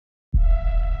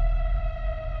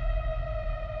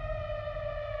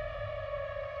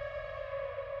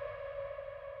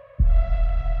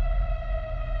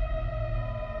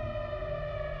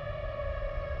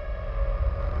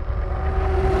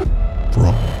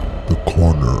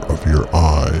of your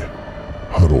eye,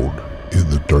 huddled in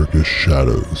the darkest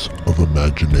shadows of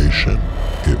imagination,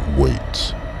 it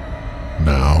waits.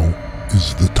 Now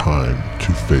is the time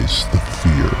to face the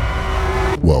fear.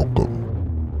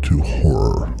 Welcome to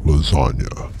Horror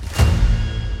Lasagna.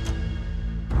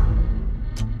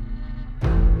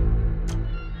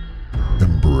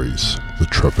 Embrace the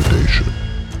trepidation.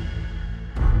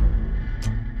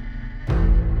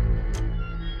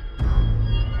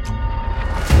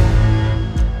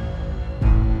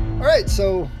 All right,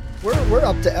 so we're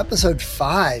up to episode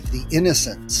 5, The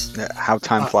Innocents. How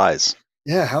time flies.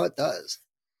 Yeah, how it does.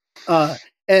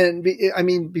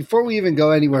 Before we even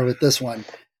go anywhere with this one,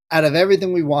 out of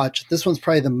everything we watched, this one's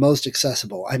probably the most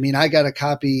accessible. I mean, I got a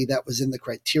copy that was in the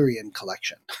Criterion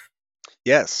collection.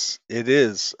 Yes, it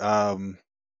is. You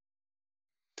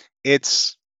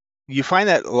find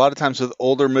that a lot of times with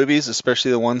older movies,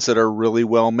 especially the ones that are really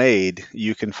well made,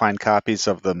 you can find copies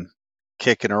of them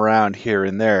kicking around here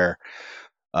and there.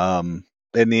 And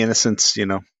The Innocents,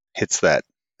 hits that.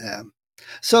 Yeah.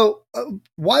 So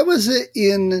why was it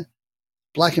in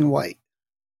black and white?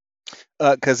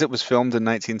 Because it was filmed in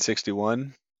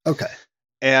 1961. Okay.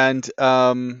 And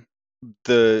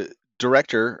the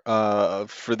director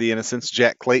for The Innocents,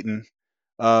 Jack Clayton,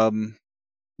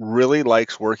 really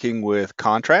likes working with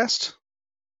contrast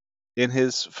in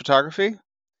his photography.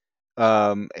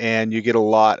 And you get a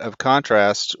lot of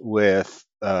contrast with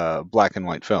black and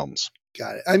white films.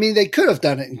 Got it. I mean, they could have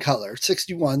done it in color.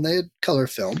 61, they had color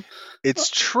film. It's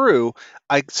true.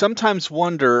 I sometimes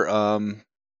wonder,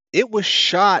 it was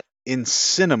shot in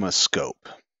CinemaScope,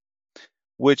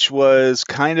 which was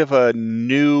kind of a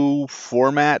new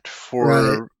format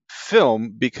for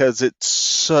film because it's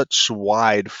such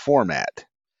wide format.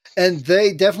 And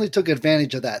they definitely took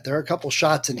advantage of that. There are a couple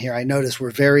shots in here I noticed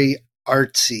were very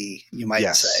artsy, you might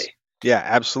say. Yeah,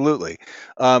 absolutely.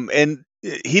 And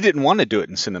he didn't want to do it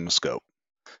in CinemaScope,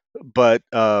 but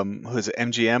who is it,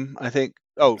 MGM, I think?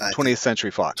 20th Century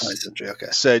Fox 20th Century, okay.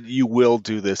 said, you will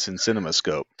do this in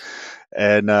CinemaScope.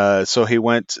 And so he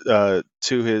went to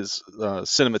his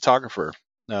cinematographer,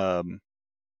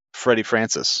 Freddie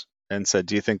Francis, and said,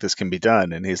 do you think this can be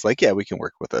done? And he's like, yeah, we can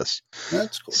work with this.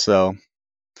 That's cool. So,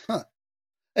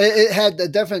 it had a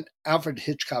definite Alfred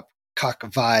Hitchcock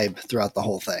vibe throughout the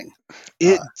whole thing.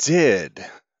 It did.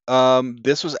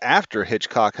 This was after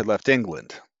Hitchcock had left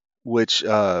England, which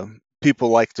people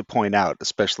like to point out,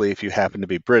 especially if you happen to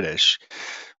be British,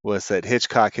 was that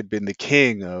Hitchcock had been the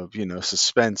king of,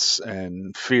 suspense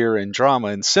and fear and drama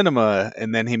in cinema,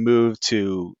 and then he moved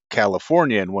to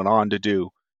California and went on to do,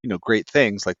 great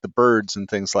things like The Birds and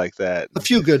things like that. A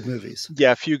few good movies.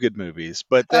 Yeah, a few good movies.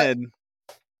 But then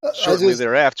shortly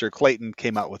thereafter, Clayton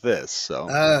came out with this. So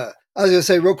I was going to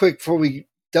say real quick before we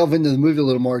delve into the movie a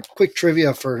little more, quick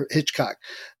trivia for Hitchcock.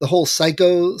 The whole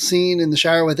Psycho scene in the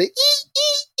shower with the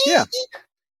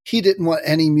he didn't want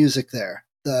any music there.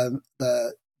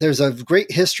 There's a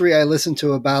great history I listened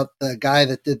to about the guy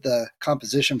that did the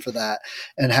composition for that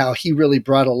and how he really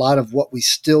brought a lot of what we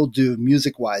still do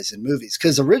music-wise in movies.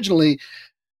 Because originally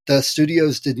the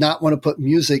studios did not want to put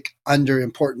music under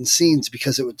important scenes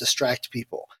because it would distract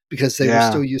people because they were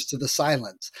still used to the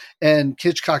silence. And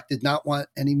Hitchcock did not want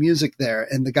any music there.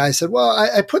 And the guy said, well,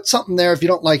 I put something there. If you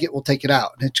don't like it, we'll take it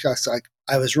out. And Hitchcock's like,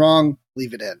 I was wrong.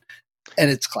 Leave it in. And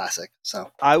it's classic.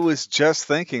 So I was just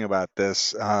thinking about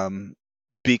this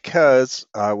because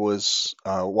I was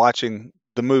watching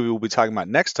the movie we'll be talking about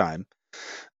next time.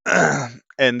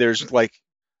 And there's like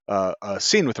a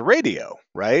scene with a radio,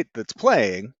 right, that's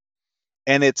playing.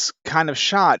 And it's kind of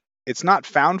shot. It's not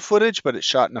found footage, but it's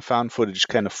shot in a found footage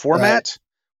kind of format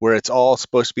where it's all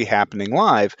supposed to be happening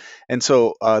live. And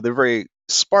so they're very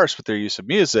sparse with their use of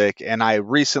music. And I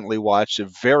recently watched a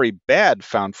very bad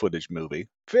found footage movie.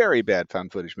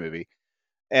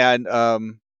 And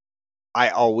I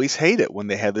always hate it when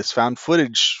they have this found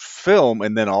footage film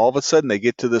and then all of a sudden they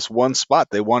get to this one spot.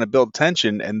 They want to build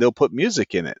tension and they'll put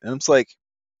music in it. And it's like,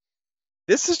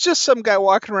 this is just some guy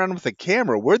walking around with a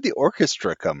camera. Where'd the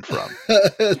orchestra come from?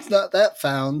 It's not that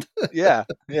found. Yeah.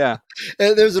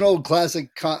 There's an old classic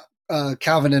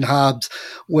Calvin and Hobbes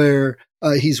where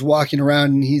he's walking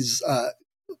around and he's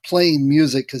playing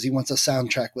music because he wants a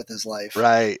soundtrack with his life.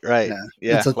 Right.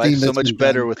 Yeah. Life's so much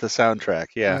better with the soundtrack.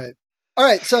 Yeah. Right. All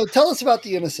right. So tell us about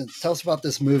The Innocents. Tell us about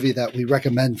this movie that we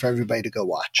recommend for everybody to go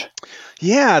watch.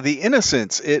 Yeah, The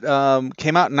Innocents. It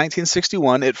came out in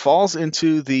 1961. It falls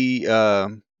into the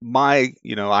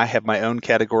I have my own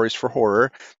categories for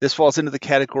horror. This falls into the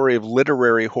category of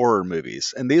literary horror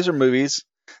movies. And these are movies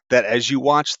that as you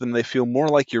watch them, they feel more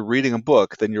like you're reading a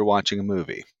book than you're watching a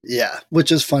movie. Yeah,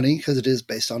 which is funny because it is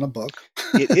based on a book.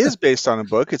 It is based on a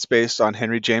book. It's based on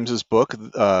Henry James's book,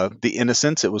 The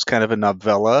Innocents. It was kind of a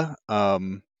novella.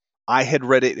 I had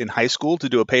read it in high school to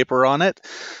do a paper on it.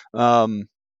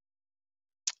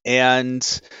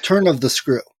 And Turn of the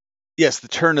Screw. Yes, The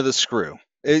Turn of the Screw.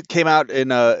 It came out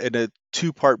in a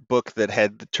two-part book that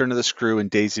had The Turn of the Screw and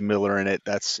Daisy Miller in it.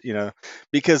 That's,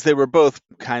 because they were both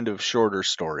kind of shorter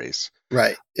stories.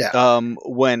 Right. Yeah.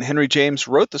 When Henry James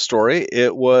wrote the story,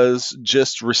 it was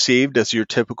just received as your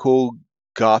typical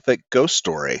Gothic ghost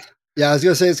story. Yeah, I was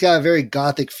going to say it's got a very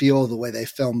Gothic feel the way they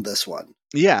filmed this one.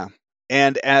 Yeah.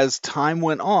 And as time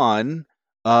went on,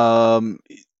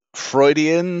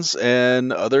 Freudians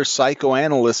and other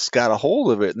psychoanalysts got a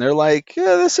hold of it, and they're like,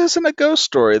 yeah, this isn't a ghost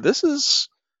story. This is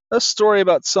a story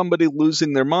about somebody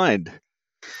losing their mind.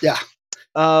 Yeah.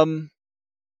 And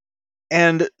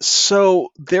so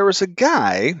there was a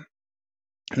guy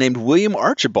named William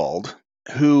Archibald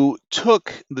who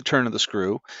took The Turn of the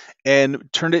Screw and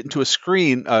turned it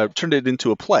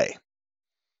into a play.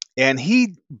 And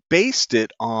he based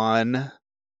it on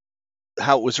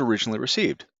how it was originally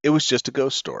received. It was just a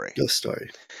ghost story.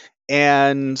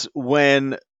 And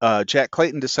when Jack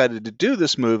Clayton decided to do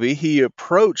this movie, he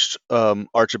approached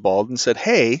Archibald and said,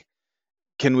 hey,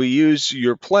 can we use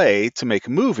your play to make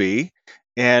a movie?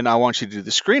 And I want you to do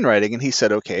the screenwriting. And he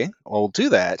said, okay, I'll do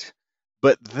that.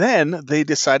 But then they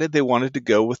decided they wanted to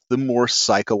go with the more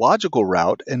psychological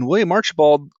route, and William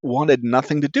Archibald wanted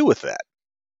nothing to do with that.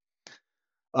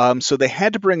 So they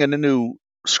had to bring in a new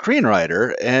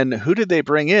screenwriter, and who did they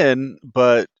bring in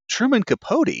but Truman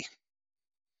Capote?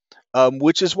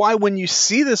 Which is why when you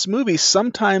see this movie,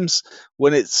 sometimes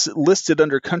when it's listed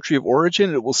under country of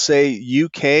origin, it will say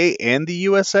UK and the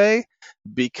USA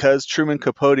because Truman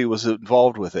Capote was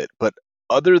involved with it. But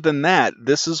other than that,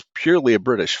 this is purely a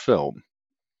British film.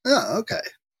 Oh, okay.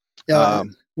 Yeah,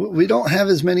 we don't have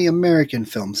as many American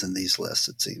films in these lists,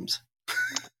 it seems.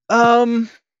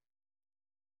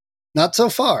 Not so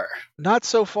far. Not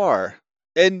so far.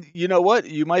 And you know what?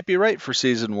 You might be right for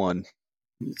season 1.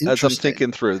 As I'm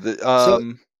thinking through.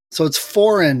 So it's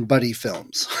foreign buddy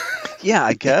films. Yeah,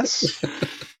 I guess.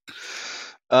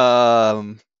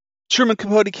 Truman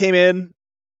Capote came in,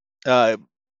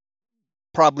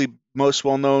 probably most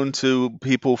well known to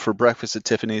people for Breakfast at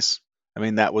Tiffany's. I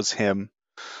mean, that was him.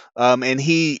 And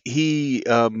he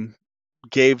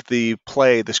gave the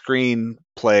screenplay,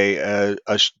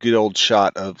 a good old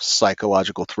shot of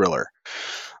psychological thriller.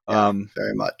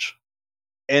 Very much.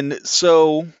 And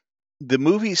so the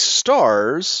movie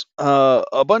stars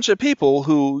a bunch of people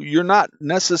who you're not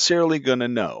necessarily going to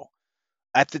know.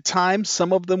 At the time,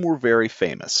 some of them were very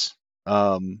famous.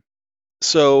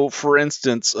 So, for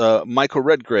instance, Michael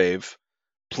Redgrave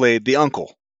played the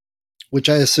uncle. Which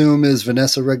I assume is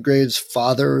Vanessa Redgrave's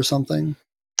father or something?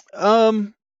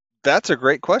 That's a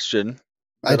great question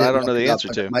that I don't know the answer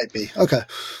to. It might be. Okay.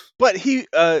 But he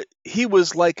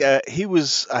was he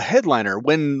was a headliner.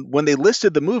 When they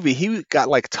listed the movie, he got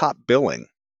like top billing.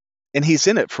 And he's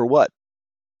in it for what?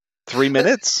 3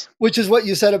 minutes? Which is what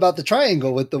you said about the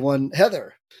triangle with the one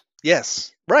Heather.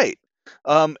 Yes, right.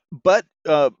 But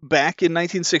back in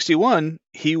 1961,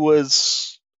 he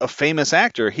was a famous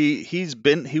actor. He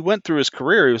went through his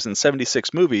career. He was in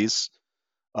 76 movies.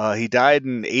 He died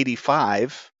in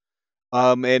 85.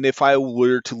 And if I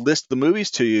were to list the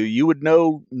movies to you, you would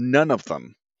know none of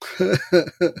them.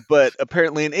 But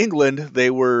apparently in England,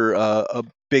 they were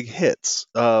big hits.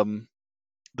 The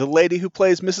lady who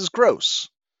plays Mrs. Gross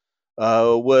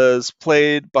was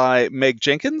played by Meg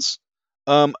Jenkins.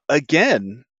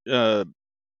 Again,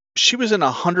 she was in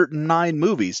 109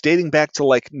 movies dating back to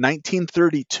like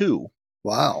 1932.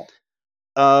 Wow.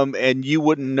 And you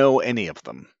wouldn't know any of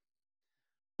them.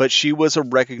 But she was a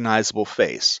recognizable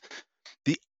face.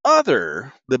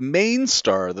 The main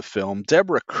star of the film,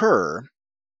 Deborah Kerr,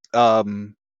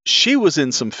 she was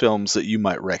in some films that you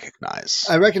might recognize.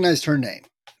 I recognized her name.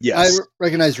 Yes. I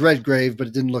recognized Redgrave, but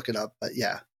it didn't look it up. But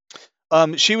yeah.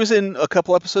 She was in a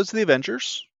couple episodes of The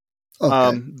Avengers.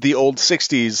 Okay. The old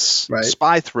 60s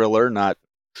spy thriller, not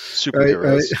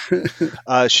superheroes.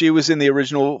 Right. She was in the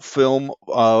original film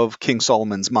of King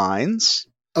Solomon's Mines.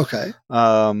 Okay.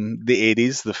 The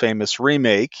 80s, the famous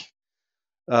remake.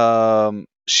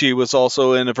 She was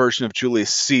also in a version of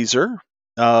Julius Caesar.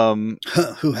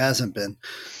 Who hasn't been?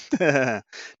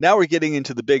 Now we're getting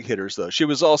into the big hitters, though. She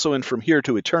was also in From Here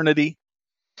to Eternity.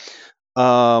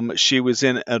 She was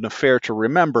in An Affair to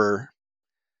Remember.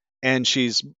 And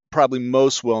she's probably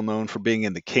most well known for being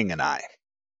in The King and I.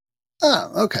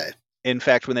 Oh, okay. In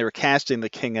fact, when they were casting The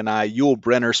King and I, Yul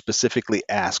Brynner specifically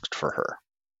asked for her.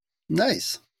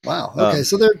 Nice. Wow. Okay,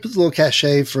 so there's a little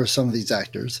cachet for some of these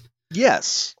actors.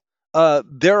 Yes.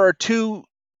 There are 2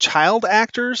 child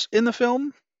actors in the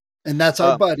film. And that's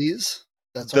our buddies.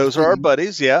 Those are our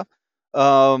buddies, yeah.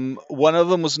 One of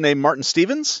them was named Martin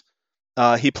Stevens.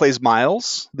 He plays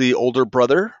Miles, the older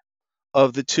brother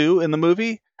of the 2 in the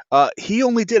movie. He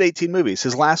only did 18 movies.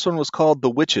 His last one was called The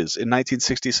Witches in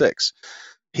 1966.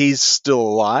 He's still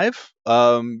alive.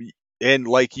 And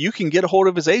like, you can get a hold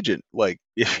of his agent, like,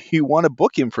 if you want to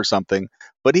book him for something,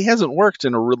 but he hasn't worked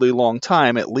in a really long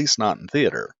time, at least not in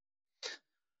theater.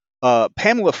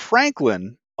 Pamela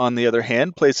Franklin, on the other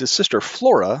hand, plays his sister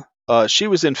Flora. She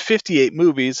was in 58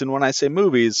 movies, and when I say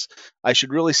movies, I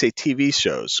should really say TV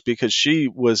shows, because she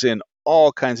was in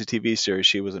all kinds of TV series.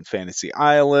 She was in Fantasy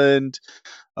Island.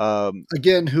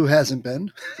 Again, who hasn't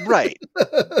been? Right.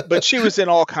 But she was in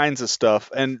all kinds of stuff,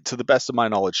 and to the best of my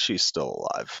knowledge, she's still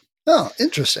alive. Oh,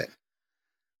 interesting.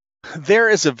 There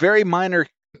is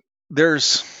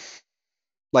there's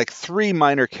like 3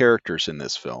 minor characters in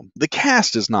this film. The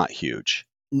cast is not huge.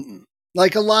 Mm-mm.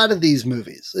 Like a lot of these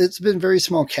movies. It's been very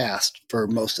small cast for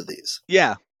most of these.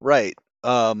 Yeah, right.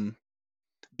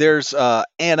 There's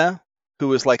Anna,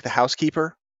 who is like the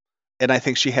housekeeper, and I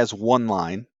think she has 1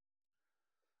 line.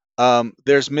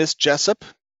 There's Miss Jessup,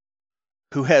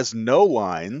 who has no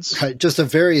lines. Right, just a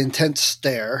very intense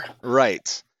stare.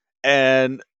 Right.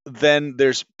 And then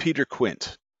there's Peter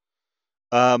Quint.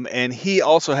 And he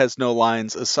also has no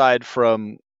lines aside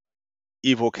from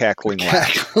evil cackling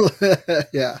laugh.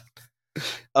 Yeah.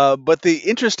 But the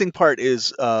interesting part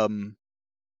is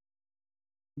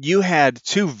you had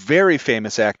 2 very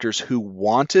famous actors who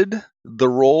wanted the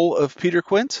role of Peter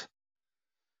Quint,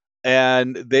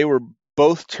 and they were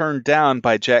both turned down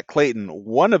by Jack Clayton.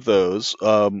 One of those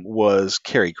was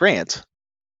Cary Grant.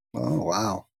 Oh,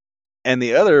 wow. And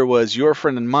the other was your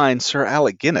friend and mine, Sir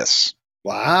Alec Guinness.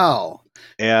 Wow.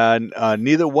 And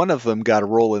neither one of them got a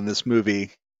role in this movie,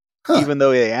 even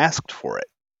though they asked for it.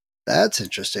 That's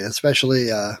interesting, especially,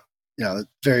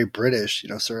 very British,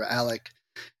 Sir Alec.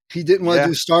 He didn't want to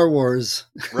do Star Wars.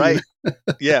 Right.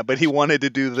 Yeah, but he wanted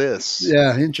to do this.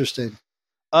 Yeah, interesting.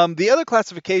 The other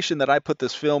classification that I put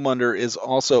this film under is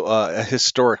also a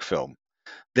historic film.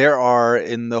 There are,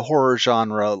 in the horror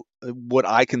genre, what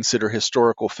I consider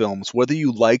historical films. Whether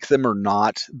you like them or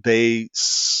not, they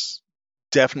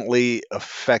definitely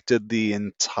affected the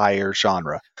entire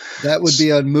genre. That would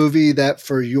be a movie that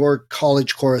for your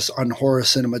college course on horror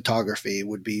cinematography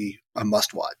would be a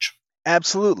must-watch.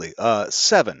 Absolutely.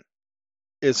 Seven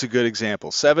is a good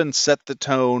example. Seven set the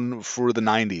tone for the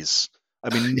 90s.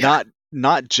 I mean,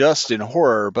 not just in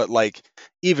horror, but like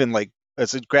even like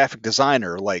as a graphic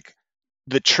designer, like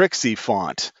the Trixie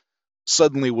font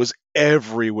suddenly was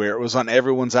everywhere. It was on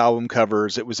everyone's album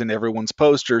covers. It was in everyone's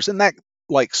posters. And that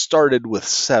like started with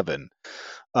Seven.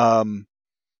 There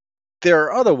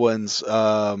are other ones.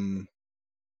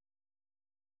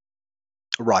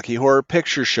 Rocky Horror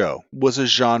Picture Show was a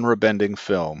genre-bending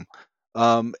film.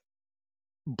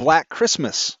 Black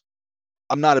Christmas.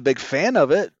 I'm not a big fan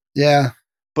of it. Yeah.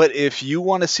 But if you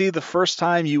want to see the first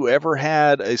time you ever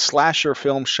had a slasher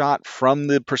film shot from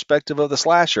the perspective of the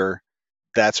slasher,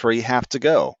 that's where you have to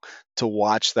go to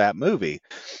watch that movie.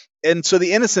 And so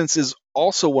The Innocents is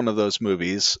also one of those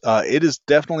movies. It is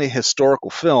definitely a historical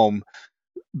film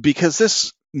because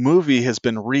this movie has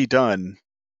been redone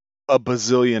a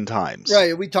bazillion times.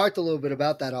 Right. We talked a little bit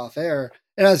about that off air.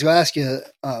 And I was going to ask you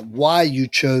why you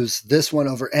chose this one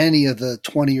over any of the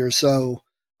 20 or so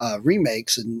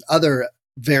remakes and other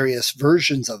various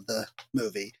versions of the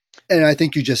movie. And I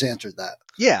think you just answered that.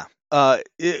 Yeah.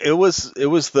 It was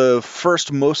the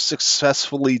first most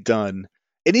successfully done.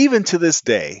 And even to this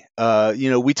day,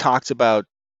 we talked about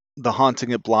The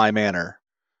Haunting at Bly Manor.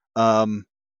 And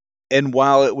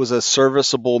while it was a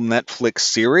serviceable Netflix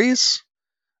series,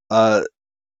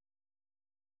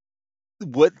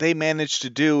 what they managed to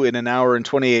do in an hour and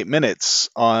 28 minutes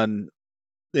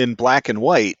in black and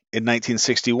white in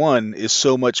 1961 is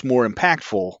so much more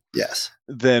impactful. Yes.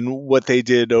 Than what they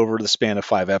did over the span of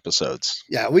 5 episodes.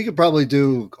 Yeah, we could probably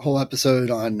do a whole episode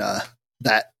on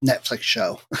that Netflix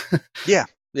show. Yeah.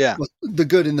 The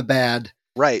good and the bad.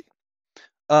 Right.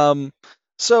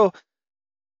 So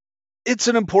it's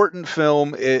an important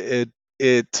film. It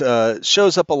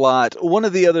shows up a lot. One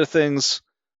of the other things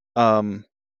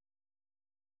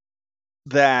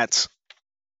that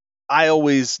I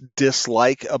always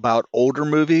dislike about older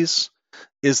movies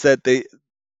is that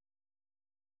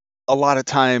a lot of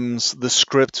times the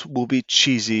script will be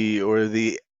cheesy or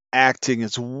the acting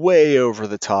is way over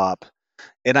the top,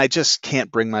 and I just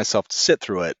can't bring myself to sit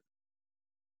through it.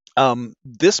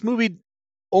 This movie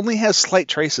only has slight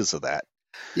traces of that.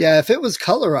 Yeah, if it was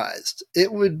colorized,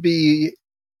 it would be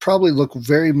probably look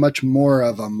very much more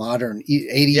of a modern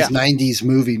 80s, 90s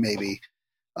movie, maybe.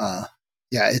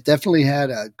 Yeah, it definitely had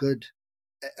a good.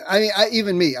 I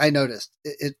mean, I noticed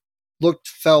it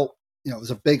felt, it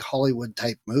was a big Hollywood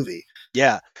type movie.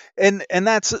 Yeah, and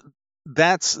this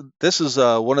is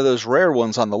one of those rare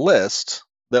ones on the list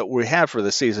that we have for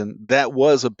the season that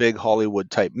was a big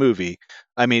Hollywood type movie.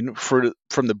 I mean, from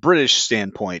the British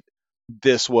standpoint,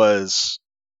 this was,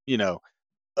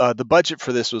 the budget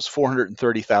for this was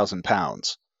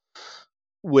 £430,000,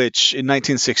 which in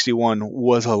 1961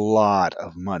 was a lot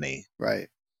of money. Right.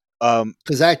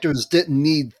 Because actors didn't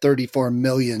need $34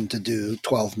 million to do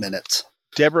 12 minutes.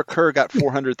 Deborah Kerr got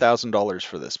 $400,000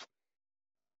 for this.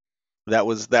 That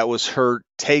was her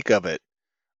take of it.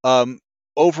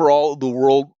 Overall,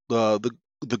 the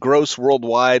gross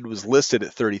worldwide was listed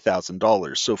at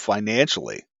 $30,000. So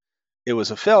financially, it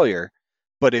was a failure.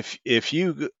 But if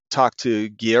you talk to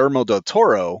Guillermo del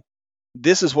Toro,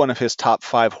 this is one of his top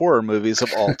 5 horror movies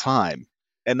of all time.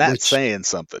 And that's saying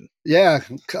something. Yeah.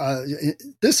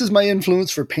 This is my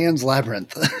influence for Pan's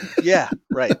Labyrinth. Yeah,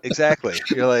 right. Exactly.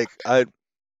 You're like,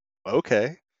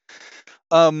 okay.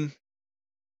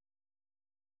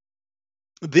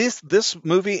 This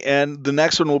movie and the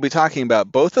next one we'll be talking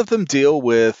about, both of them deal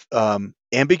with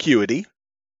ambiguity.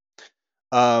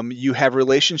 You have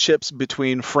relationships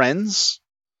between friends,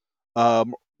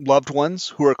 loved ones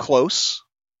who are close,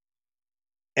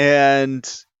 and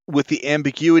with the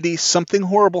ambiguity, something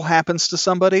horrible happens to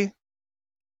somebody,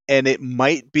 and it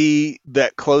might be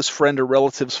that close friend or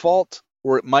relative's fault,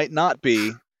 or it might not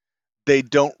be. They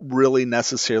don't really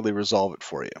necessarily resolve it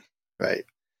for you. Right.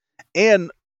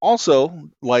 And also,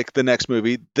 like the next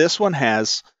movie, this one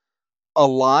has a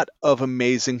lot of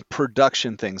amazing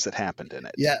production things that happened in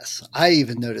it. Yes, I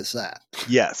even noticed that.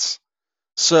 Yes.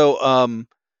 So,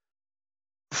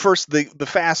 first, the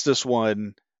fastest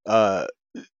one,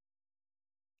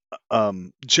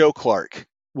 Joe Clark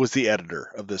was the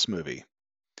editor of this movie.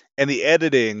 And the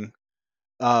editing,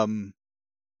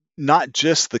 not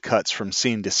just the cuts from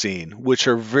scene to scene, which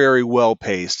are very well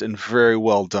paced and very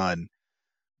well done,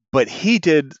 but he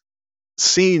did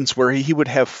scenes where he would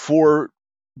have 4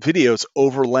 videos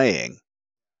overlaying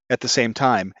at the same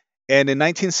time. And in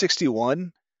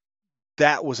 1961,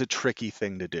 that was a tricky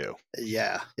thing to do.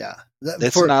 Yeah.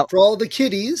 For all the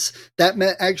kiddies, that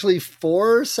meant actually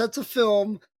 4 sets of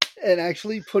film and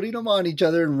actually putting them on each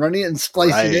other and running it and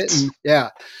splicing it. And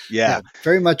yeah,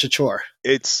 very much a chore.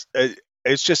 It's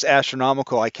just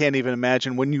astronomical. I can't even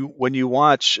imagine when you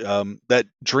watch that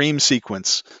dream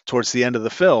sequence towards the end of the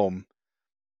film,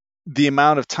 the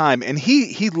amount of time. And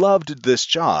he loved this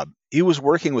job. He was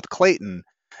working with Clayton,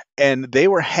 and they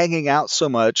were hanging out so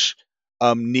much.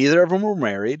 Neither of them were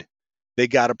married. They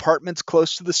got apartments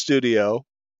close to the studio,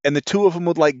 and the 2 of them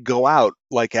would go out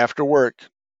after work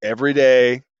every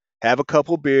day, have a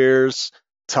couple beers,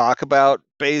 talk about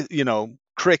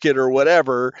cricket or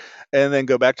whatever, and then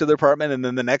go back to their apartment, and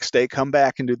then the next day come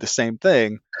back and do the same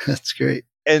thing. That's great.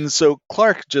 And so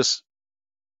Clark just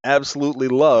absolutely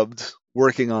loved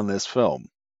working on this film.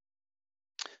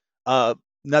 Now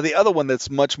the other one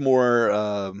that's much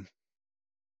more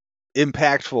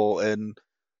impactful, and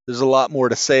there's a lot more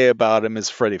to say about him,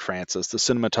 is Freddie Francis, the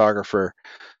cinematographer.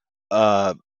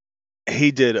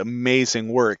 He did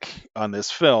amazing work on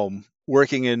this film,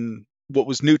 working in what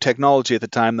was new technology at the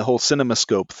time, the whole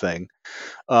CinemaScope thing.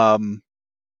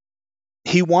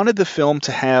 He wanted the film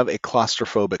to have a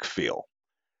claustrophobic feel.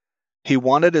 He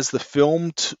wanted, as the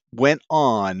film went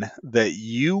on, that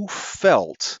you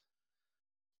felt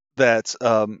that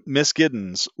Miss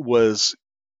Giddens was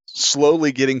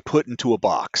slowly getting put into a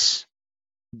box,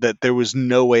 that there was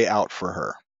no way out for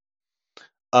her.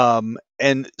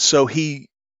 And so he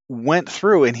went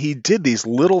through and he did these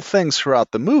little things throughout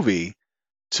the movie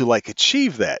to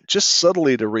achieve that, just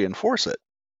subtly to reinforce it.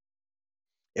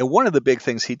 And one of the big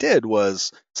things he did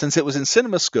was, since it was in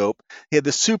CinemaScope, he had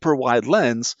the super wide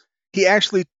lens, he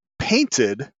actually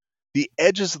painted the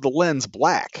edges of the lens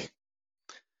black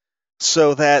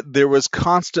so that there was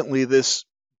constantly this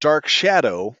dark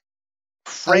shadow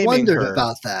framing her. I wondered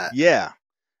about that. Yeah.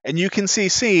 And you can see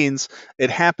scenes, it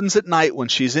happens at night when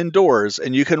she's indoors,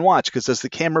 and you can watch, because as the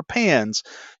camera pans,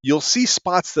 you'll see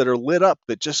spots that are lit up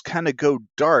that just kind of go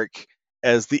dark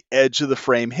as the edge of the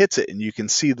frame hits it, and you can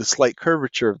see the slight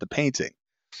curvature of the painting,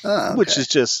 which is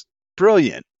just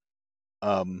brilliant.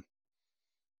 Freddie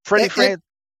Francis.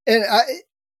 And I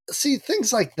see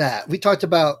things like that. We talked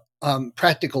about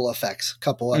practical effects a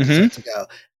couple episodes ago.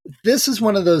 This is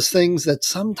one of those things that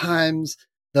sometimes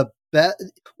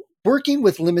working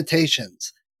with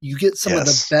limitations you get some of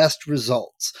the best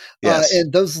results. Yes.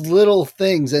 And those little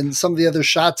things and some of the other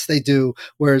shots they do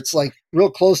where it's like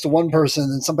real close to one person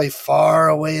and somebody far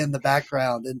away in the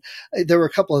background. And there were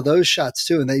a couple of those shots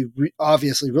too. And they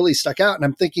obviously really stuck out. And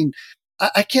I'm thinking,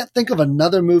 I can't think of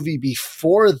another movie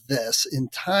before this in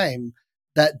time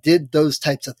that did those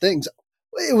types of things.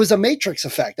 It was a Matrix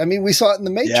effect. I mean, we saw it in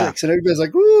the Matrix and everybody's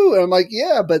like, "Ooh," and I'm like,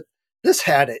 yeah, but this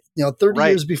had it, 30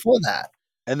 years before that.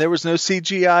 And there was no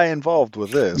CGI involved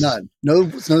with this. None. No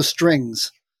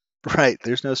strings. Right.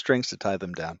 There's no strings to tie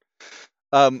them down.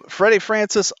 Freddie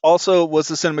Francis also was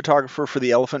the cinematographer for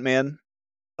The Elephant Man,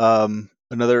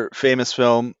 another famous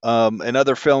film. And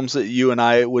other films that you and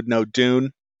I would know,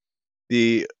 Dune,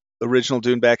 the original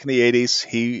Dune back in the 80s.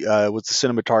 He was the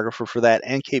cinematographer for that,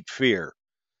 and Cape Fear.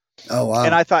 Oh, wow.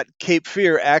 And I thought Cape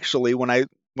Fear, actually, when I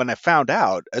found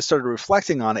out, I started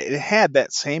reflecting on it. It had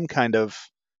that same kind of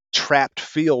trapped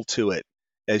feel to it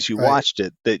as you watched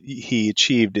it that he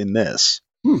achieved in this.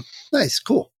 Nice.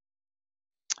 Cool.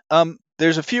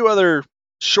 There's a few other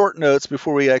short notes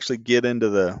before we actually get into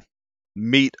the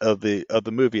meat of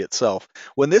the movie itself.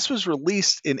 When this was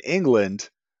released in England,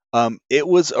 it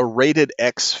was a rated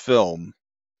X film,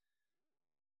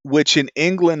 which in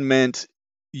England meant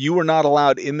you were not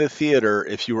allowed in the theater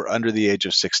if you were under the age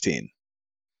of 16.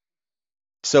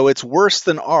 So it's worse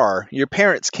than R. Your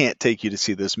parents can't take you to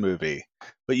see this movie,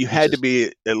 but you had to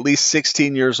be at least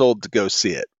 16 years old to go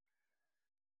see it.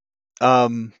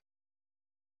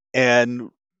 And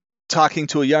talking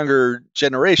to a younger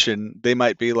generation, they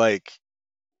might be like,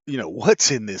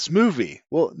 what's in this movie?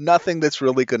 Well, nothing that's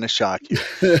really going to shock you.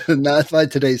 Not by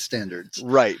today's standards.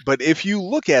 Right. But if you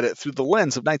look at it through the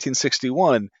lens of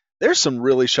 1961, there's some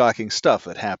really shocking stuff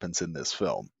that happens in this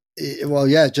film. Well,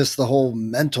 yeah, just the whole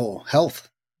mental health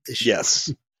issue.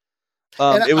 Yes.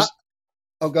 It was.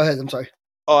 Go ahead. I'm sorry.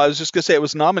 Oh, I was just going to say it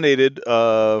was nominated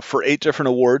for 8 different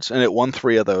awards, and it won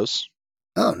 3 of those.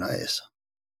 Oh, nice.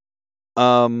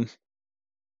 Well,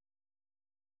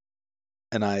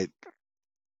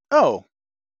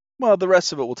 the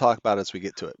rest of it we'll talk about as we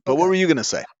get to it. But What were you going to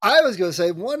say? I was going to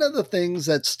say one of the things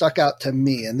that stuck out to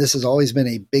me, and this has always been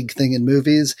a big thing in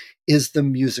movies, is the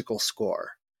musical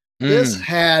score. This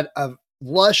had a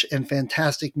lush and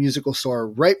fantastic musical score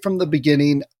right from the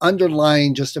beginning,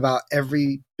 underlying just about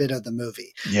every bit of the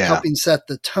movie, helping set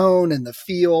the tone and the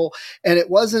feel. And it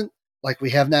wasn't like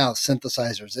we have now,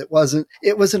 synthesizers. It was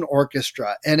an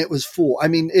orchestra, and it was full. I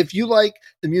mean, if you like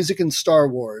the music in Star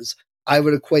Wars, I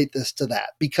would equate this to that,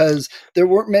 because there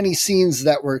weren't many scenes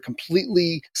that were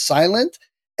completely silent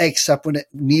except when it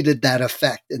needed that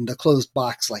effect in the closed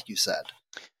box, like you said.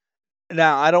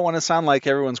 Now, I don't want to sound like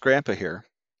everyone's grandpa here,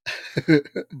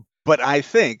 but I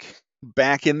think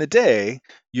back in the day,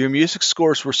 your music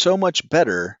scores were so much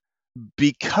better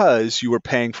because you were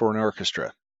paying for an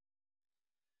orchestra.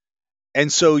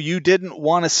 And so you didn't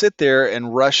want to sit there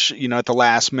and rush, at the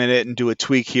last minute and do a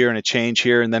tweak here and a change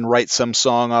here and then write some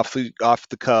song off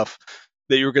the cuff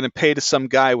that you were going to pay to some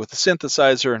guy with a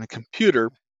synthesizer and a computer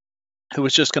who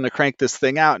was just going to crank this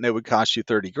thing out, and it would cost you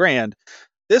 $30,000.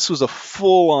 This was a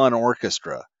full-on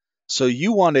orchestra. So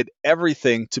you wanted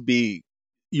everything to be,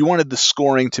 you wanted the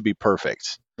scoring to be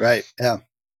perfect. Right. Yeah.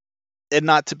 And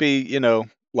not to be,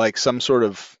 like some sort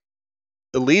of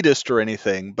elitist or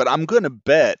anything, but I'm going to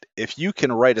bet if you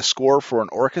can write a score for an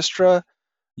orchestra,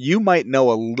 you might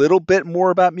know a little bit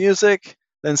more about music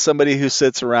than somebody who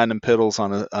sits around and piddles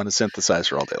on a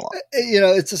synthesizer all day long.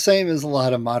 It's the same as a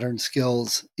lot of modern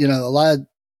skills. A lot of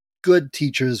good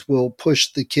teachers will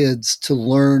push the kids to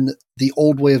learn the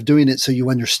old way of doing it so you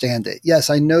understand it. Yes,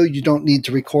 I know you don't need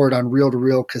to record on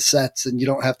reel-to-reel cassettes and you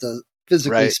don't have to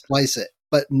physically splice it,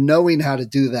 but knowing how to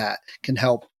do that can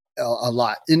help a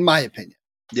lot, in my opinion.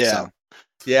 Yeah.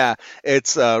 Yeah.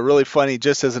 It's really funny.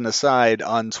 Just as an aside,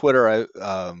 on Twitter,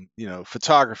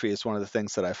 photography is one of the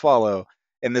things that I follow.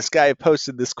 And this guy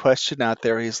posted this question out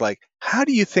there. He's like, how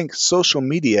do you think social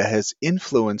media has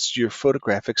influenced your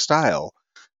photographic style?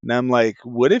 And I'm like,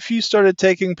 what if you started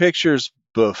taking pictures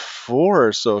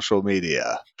before social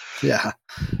media? Yeah.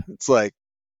 It's like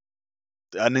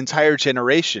an entire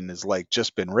generation has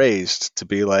just been raised to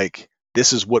be like,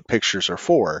 this is what pictures are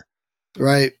for.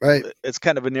 Right. It's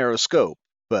kind of a narrow scope,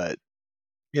 but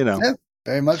Yeah,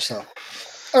 very much so.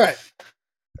 All right.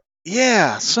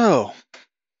 Yeah. So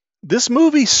this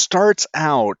movie starts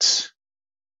out,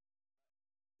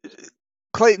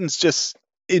 Clayton's just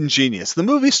ingenious. The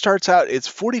movie starts out, it's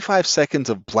 45 seconds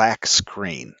of black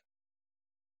screen.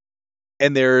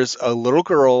 And there's a little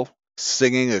girl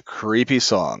singing a creepy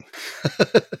song.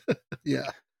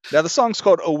 Yeah. Now the song's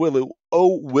called Oh Willow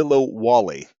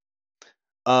Wally.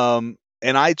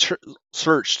 And I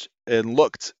searched and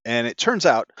looked, and it turns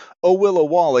out "Oh Willow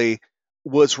Wally"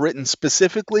 was written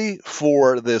specifically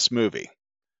for this movie.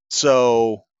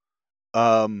 So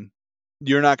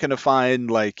you're not going to find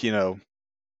like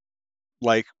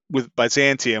with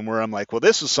Byzantium, where I'm like, well,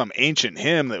 this was some ancient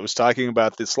hymn that was talking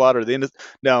about the slaughter of the innocent.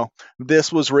 No,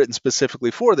 this was written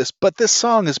specifically for this, but this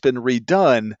song has been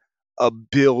redone a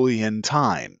billion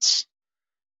times.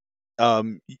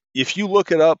 If you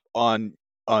look it up on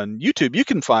YouTube, you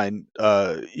can find,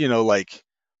 like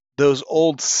those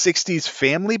old 60s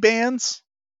family bands,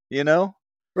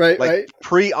 right.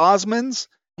 Pre-Osmonds,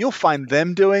 you'll find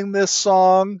them doing this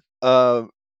song. And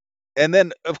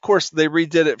then, of course, they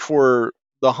redid it for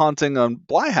The Haunting on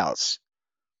Bly House.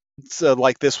 So,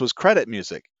 like, this was credit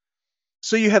music.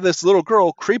 So you have this little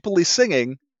girl creepily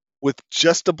singing with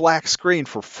just a black screen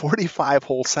for 45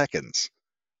 whole seconds.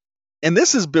 And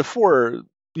this is before,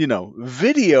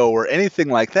 video or anything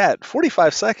like that.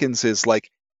 45 seconds is like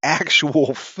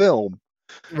actual film.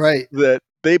 Right. That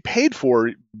they paid for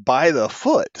by the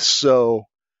foot. So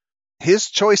his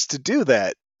choice to do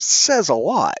that says a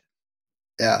lot.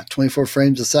 Yeah, 24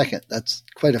 frames a second. That's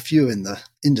quite a few in the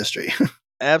industry.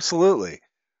 Absolutely.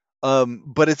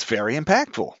 But it's very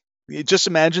impactful. You just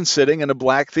imagine sitting in a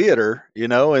black theater,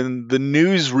 and the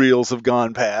newsreels have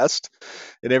gone past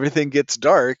and everything gets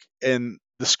dark and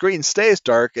the screen stays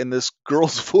dark and this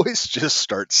girl's voice just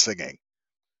starts singing.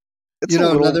 It's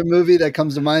another movie that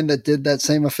comes to mind that did that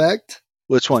same effect?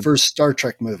 Which one? The first Star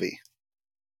Trek movie.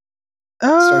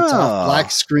 Starts off black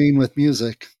screen with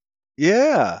music.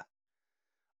 Yeah.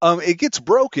 It gets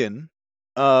broken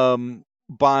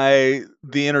by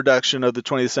the introduction of the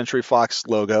 20th Century Fox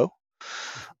logo.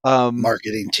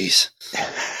 Marketing, geez.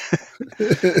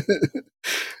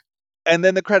 And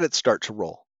then the credits start to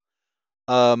roll.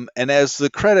 And as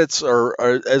the credits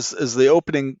as the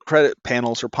opening credit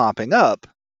panels are popping up,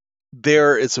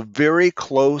 there is a very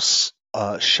close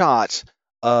shot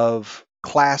of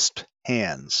clasped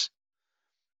hands.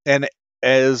 And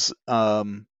as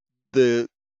the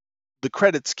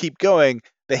credits keep going,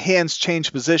 the hands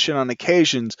change position on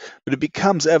occasions, but it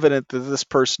becomes evident that this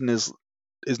person is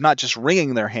not just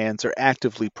wringing their hands, they're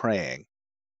actively praying.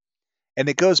 And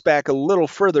it goes back a little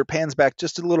further, pans back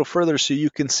just a little further so you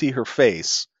can see her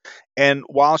face. And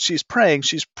while she's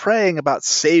praying about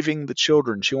saving the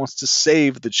children. She wants to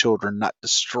save the children, not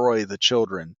destroy the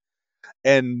children.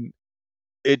 And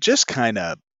it just kind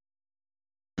of,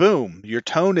 boom, your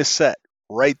tone is set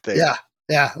right there.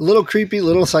 Yeah, a little creepy, a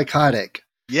little psychotic.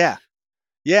 Yeah,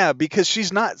 because she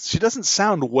doesn't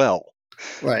sound well.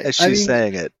 Right. As she's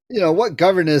saying it. What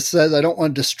governess says, I don't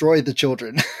want to destroy the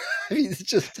children? I mean, it's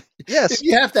just, yes. If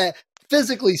you have to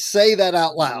physically say that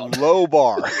out loud. Low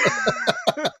bar.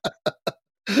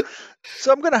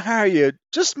 So I'm going to hire you.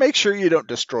 Just make sure you don't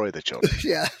destroy the children.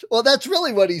 Yeah. Well, that's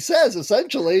really what he says,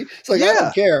 essentially. It's like, I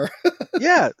don't care.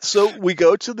 Yeah. So we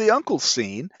go to the uncle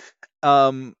scene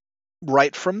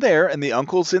right from there. And the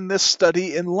uncle's in this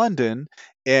study in London.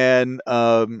 And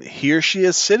here she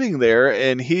is sitting there.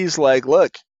 And he's like,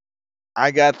 look,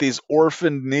 I got these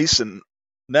orphaned niece and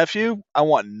nephew. I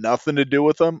want nothing to do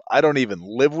with them. I don't even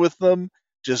live with them.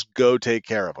 Just go take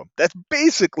care of them. That's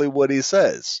basically what he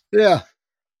says. Yeah.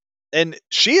 And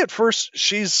she at first,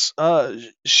 she's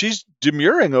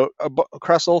demurring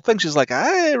across the whole thing. She's like,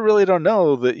 I really don't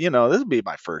know that, this would be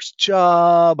my first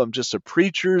job. I'm just a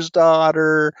preacher's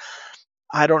daughter.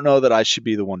 I don't know that I should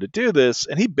be the one to do this.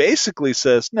 And he basically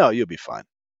says, no, you'll be fine.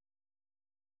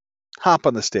 Hop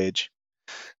on the stage.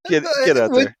 Get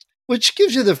out there. Which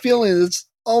gives you the feeling it's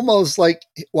almost like,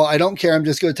 well, I don't care. I'm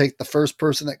just going to take the first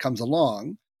person that comes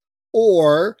along.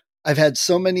 Or I've had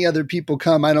so many other people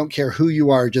come. I don't care who you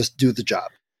are. Just do the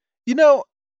job.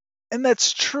 And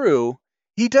that's true.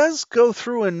 He does go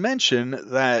through and mention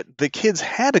that the kids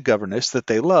had a governess that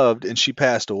they loved and she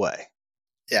passed away.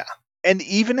 Yeah. And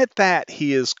even at that,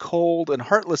 he is cold and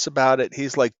heartless about it.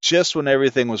 He's like, just when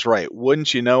everything was right,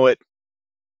 wouldn't you know it?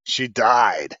 She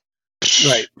died.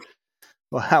 Right.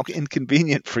 Well, how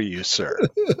inconvenient for you, sir.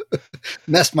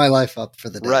 Messed my life up for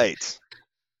the day. Right.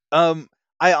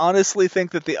 I honestly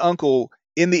think that the uncle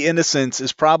in The Innocents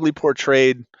is probably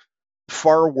portrayed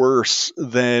far worse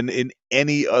than in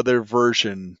any other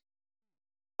version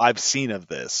I've seen of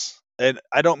this. And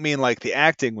I don't mean like the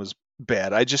acting was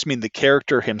bad. I just mean the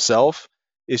character himself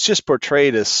is just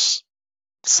portrayed as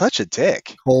such a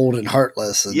dick. Cold and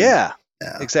heartless. Yeah,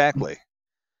 exactly.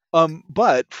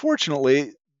 But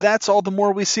fortunately, that's all the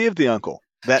more we see of the uncle.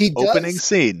 That opening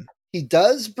scene. He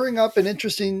does bring up an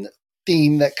interesting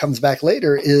theme that comes back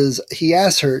later is he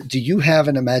asks her, do you have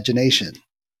an imagination?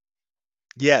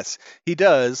 Yes, he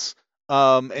does.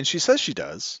 And she says she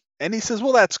does. And he says,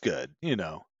 well, that's good.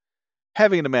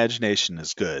 Having an imagination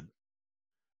is good.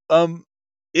 In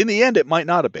the end, it might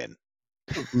not have been.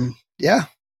 Yeah.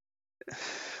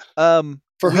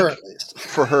 For her at least.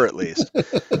 For her at least.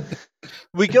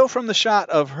 We go from the shot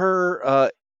of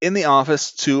her in the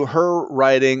office to her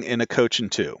riding in a coach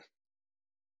and two.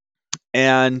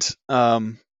 And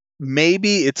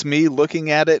maybe it's me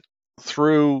looking at it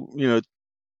through,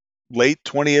 late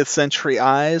 20th century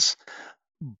eyes,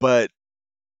 but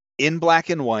in black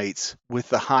and white with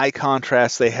the high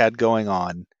contrast they had going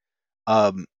on,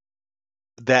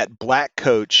 that black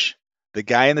coach, the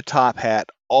guy in the top hat,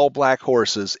 all black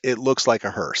horses, it looks like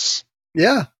a hearse.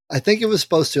 Yeah, I think it was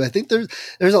supposed to. I think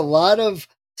there's a lot of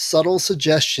subtle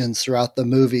suggestions throughout the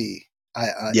movie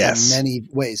yes. in many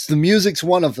ways. The music's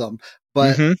one of them,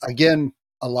 but again,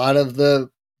 a lot of the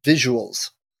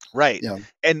visuals. Right.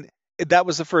 And that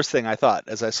was the first thing I thought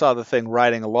as I saw the thing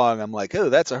riding along. I'm like, oh,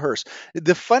 that's a hearse.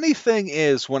 The funny thing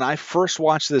is, when I first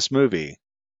watched this movie,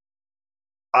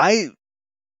 I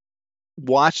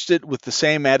watched it with the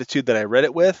same attitude that I read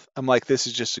it with. I'm like, this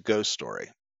is just a ghost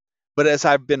story. But as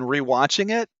I've been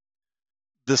rewatching it,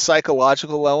 the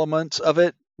psychological elements of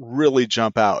it really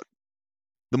jump out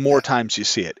the more times you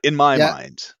see it, in my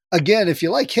mind. Again, if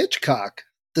you like Hitchcock,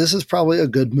 this is probably a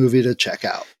good movie to check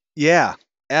out. Yeah,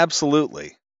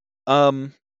 absolutely.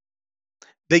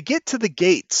 They get to the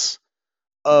gates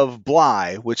of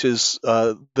Bly, which is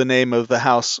the name of the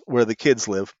house where the kids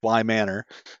live, Bly Manor.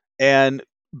 And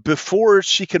before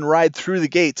she can ride through the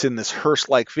gates in this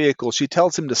hearse-like vehicle, she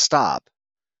tells him to stop.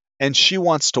 And she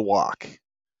wants to walk.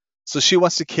 So she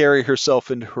wants to carry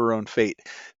herself into her own fate.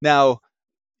 Now,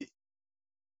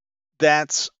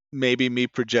 that's maybe me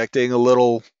projecting a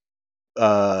little,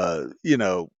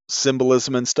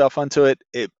 symbolism and stuff onto it.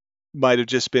 It might have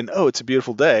just been, oh, it's a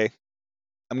beautiful day.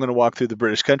 I'm going to walk through the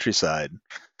British countryside.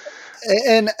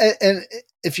 And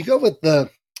if you go with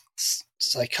the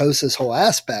psychosis whole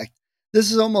aspect,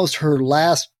 this is almost her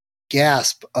last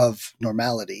gasp of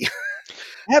normality.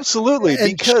 Absolutely,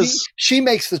 and because she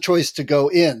makes the choice to go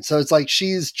in. So it's like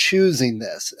she's choosing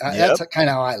this. That's kind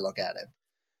of how I look at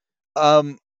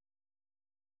it.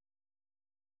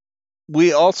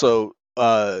 We also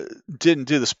didn't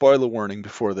do the spoiler warning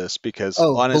before this because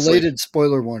honestly, belated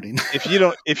spoiler warning. if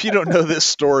you don't know this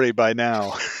story by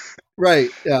now,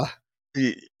 right? Yeah,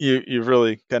 you've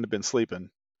really kind of been sleeping.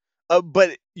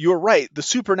 But you're right. The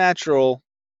supernatural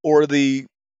or the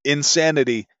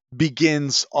insanity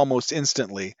begins almost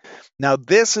instantly. Now,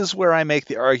 this is where I make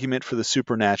the argument for the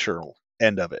supernatural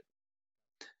end of it.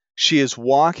 She is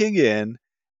walking in.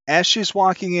 As she's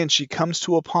walking in, she comes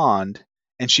to a pond,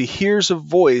 and she hears a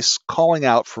voice calling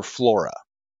out for Flora.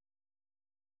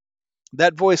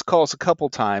 That voice calls a couple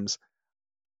times.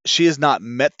 She has not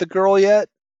met the girl yet.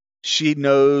 She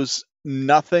knows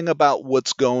nothing about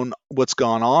what's gone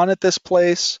on at this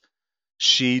place.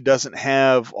 She doesn't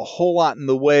have a whole lot in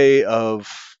the way of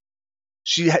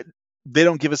they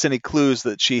don't give us any clues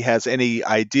that she has any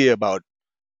idea about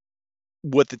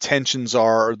what the tensions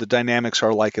are or the dynamics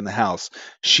are like in the house.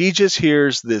 She just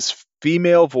hears this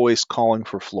female voice calling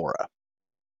for Flora.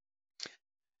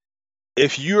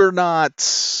 If you're not,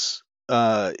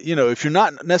 if you're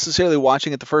not necessarily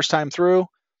watching it the first time through,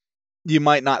 you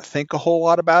might not think a whole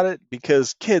lot about it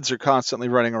because kids are constantly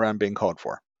running around being called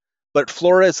for. But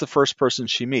Flora is the first person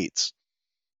she meets.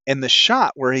 And the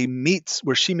shot where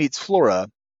she meets Flora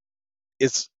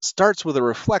starts with a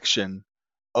reflection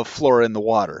of Flora in the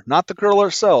water. Not the girl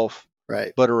herself,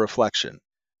 right? But a reflection.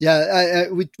 Yeah,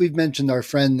 we've mentioned our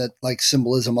friend that likes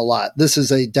symbolism a lot. This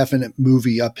is a definite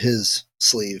movie up his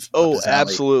sleeve. Oh,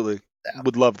 absolutely. Yeah.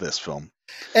 Would love this film.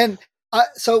 And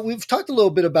so we've talked a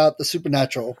little bit about the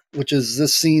supernatural, which is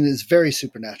this scene is very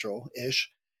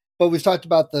supernatural-ish. But we've talked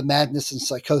about the madness and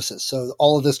psychosis. So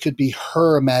all of this could be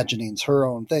her imaginings, her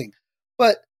own thing.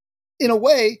 But in a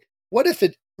way, what if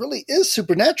it really is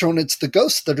supernatural and it's the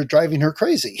ghosts that are driving her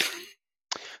crazy?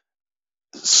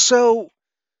 So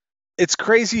it's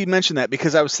crazy you mentioned that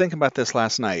because I was thinking about this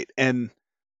last night. And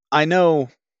I don't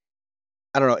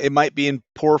know, it might be in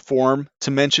poor form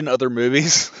to mention other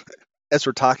movies as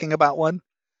we're talking about one.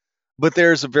 But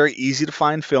there's a very easy to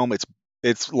find film.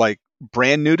 It's like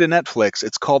brand new to Netflix.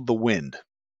 It's called The Wind.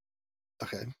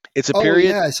 Okay. It's a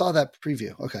period. Yeah, I saw that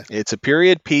preview. Okay. It's a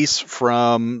period piece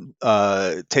from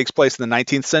takes place in the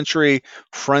 19th century,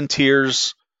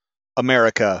 frontiers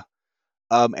America.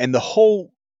 And the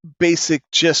whole basic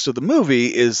gist of the movie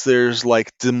is there's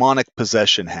like demonic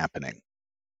possession happening.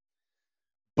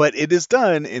 But it is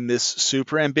done in this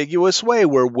super ambiguous way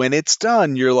where when it's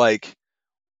done, you're like,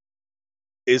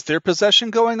 is there possession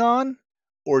going on?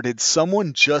 Or did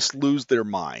someone just lose their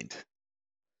mind?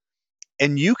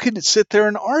 And you can sit there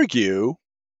and argue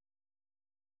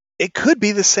it could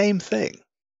be the same thing.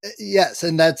 Yes,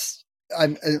 and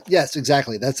yes,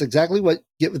 exactly. That's exactly what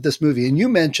you get with this movie. And you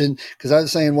mentioned, because I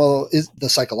was saying, well, the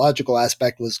psychological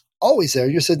aspect was always there.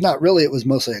 You said not really. It was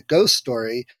mostly a ghost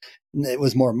story. It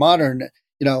was more modern,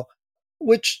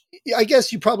 which I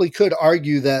guess you probably could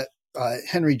argue that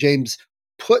Henry James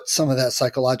put some of that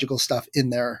psychological stuff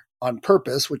in there on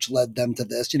purpose, which led them to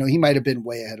this. He might have been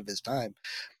way ahead of his time.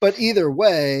 But either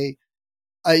way,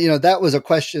 that was a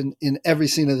question in every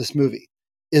scene of this movie.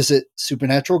 Is it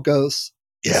supernatural ghosts?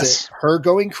 Yes. Is it her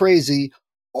going crazy?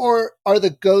 Or are the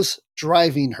ghosts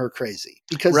driving her crazy?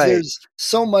 Because there's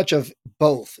so much of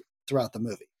both throughout the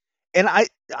movie. And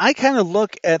I kind of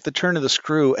look at the turn of the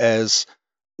screw as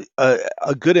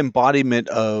a good embodiment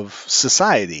of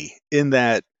society, in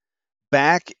that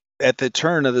back at the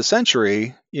turn of the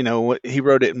century, he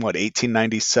wrote it in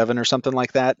 1897 or something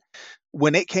like that.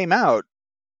 When it came out,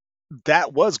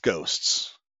 that was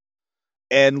ghosts.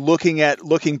 And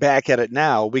looking back at it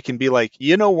now, we can be like,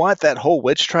 you know what? That whole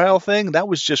witch trial thing, that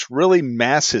was just really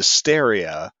mass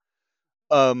hysteria.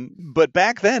 But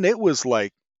back then it was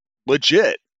like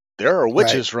legit. There are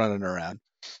witches running around.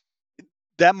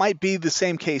 That might be the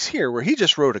same case here, where he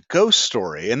just wrote a ghost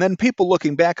story. And then people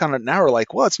looking back on it now are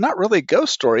like, well, it's not really a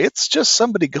ghost story. It's just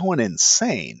somebody going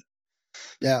insane.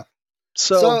 Yeah.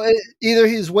 So either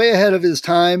he's way ahead of his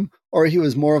time, or he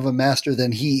was more of a master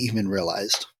than he even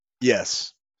realized.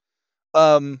 Yes.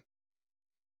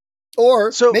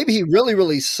 Or maybe he really,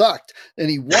 really sucked and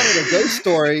he wanted a ghost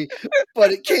story,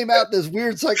 but it came out this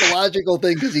weird psychological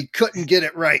thing because he couldn't get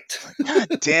it right.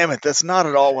 God damn it. That's not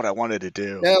at all what I wanted to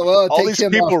do. Yeah, well, all these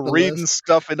people reading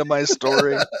stuff into my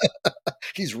story.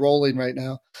 He's rolling right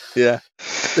now. Yeah.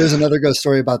 There's another ghost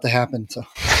story about to happen.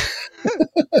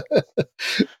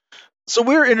 So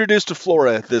we're introduced to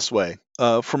Flora this way.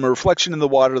 From a reflection in the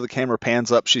water, the camera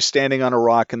pans up. She's standing on a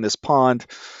rock in this pond.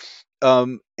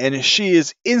 And she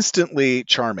is instantly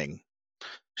charming.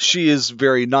 She is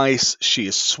very nice. She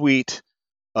is sweet.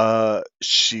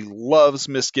 She loves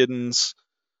Miss Giddens.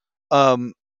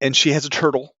 And she has a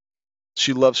turtle.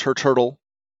 She loves her turtle.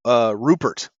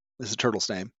 Rupert is the turtle's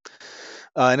name.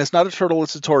 And it's not a turtle,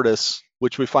 it's a tortoise,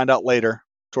 which we find out later.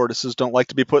 Tortoises don't like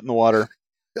to be put in the water.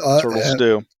 Turtles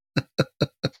do.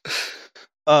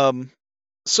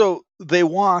 So they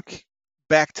walk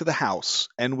back to the house,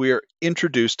 and we are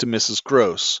introduced to Mrs.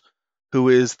 Gross, who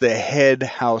is the head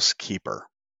housekeeper.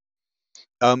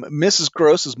 Mrs.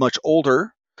 Gross is much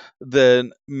older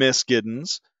than Miss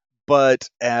Giddens, but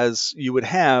as you would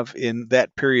have in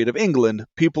that period of England,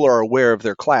 people are aware of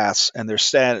their class and their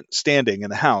standing in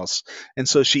the house, and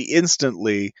so she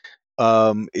instantly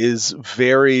is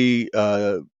very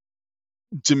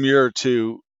demure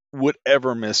to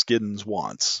whatever Miss Giddens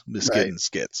wants. Miss Giddens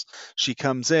gets. She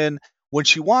comes in. When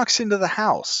she walks into the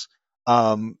house,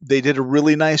 they did a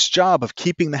really nice job of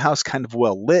keeping the house kind of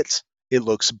well lit. It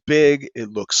looks big. It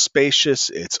looks spacious.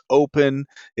 It's open.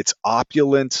 It's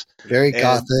opulent. Very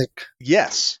gothic.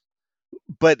 Yes.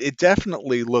 But it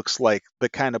definitely looks like the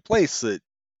kind of place that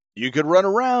you could run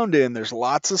around in. There's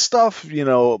lots of stuff,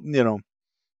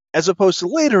 as opposed to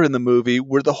later in the movie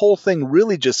where the whole thing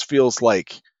really just feels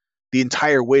like the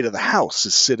entire weight of the house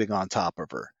is sitting on top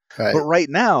of her. Right. But right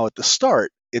now, at the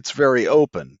start, it's very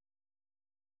open.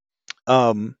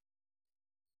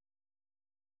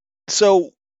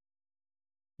 So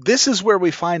this is where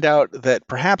we find out that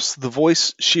perhaps the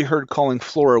voice she heard calling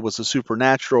Flora was a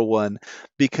supernatural one,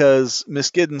 because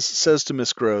Miss Giddens says to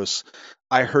Miss Gross,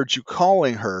 I heard you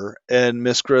calling her, and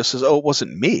Miss Gross says, oh, it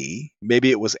wasn't me.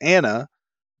 Maybe it was Anna,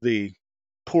 the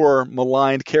poor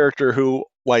maligned character who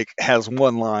has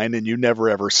one line and you never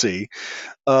ever see.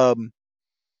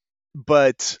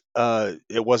 But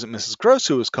it wasn't Mrs. Gross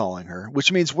who was calling her,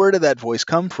 which means where did that voice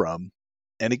come from?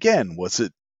 And again, was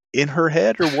it in her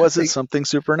head or was it something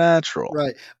supernatural?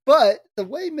 Right. But the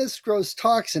way Miss Gross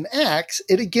talks and acts,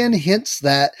 it again hints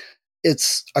that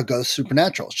it's a ghost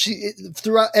supernatural.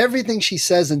 Throughout everything she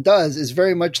says and does is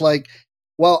very much like,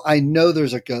 well, I know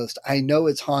there's a ghost. I know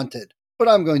it's haunted, but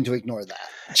I'm going to ignore that.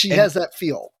 She has that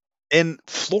feel. And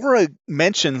Flora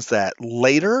mentions that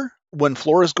later when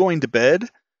Flora's going to bed.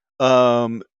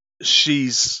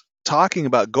 She's talking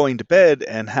about going to bed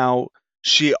and how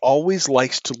she always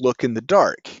likes to look in the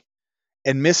dark.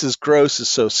 And Mrs. Gross is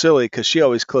so silly because she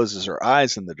always closes her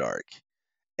eyes in the dark.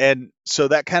 And so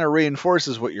that kind of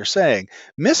reinforces what you're saying.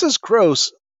 Mrs.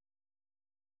 Gross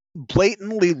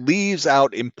blatantly leaves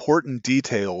out important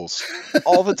details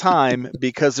all the time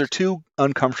because they're too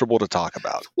uncomfortable to talk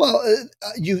about. Well,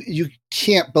 you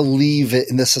can't believe it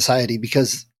in this society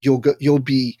because you'll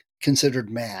be considered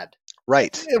mad.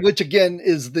 Right. Which again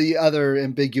is the other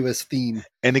ambiguous theme.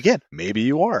 And again, maybe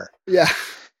you are. Yeah.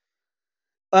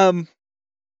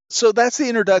 So that's the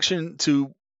introduction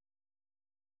to,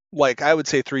 like, I would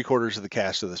say 3/4 of the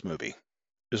cast of this movie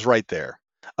is right there.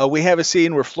 We have a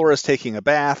scene where Flora's taking a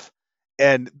bath,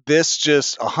 and this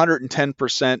just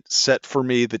 110% set for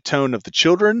me the tone of the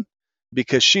children,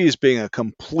 because she is being a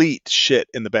complete shit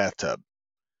in the bathtub.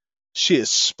 She is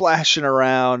splashing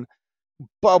around,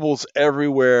 bubbles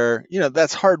everywhere.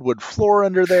 That's hardwood floor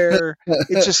under there.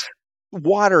 It's just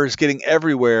water is getting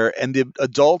everywhere, and the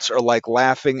adults are like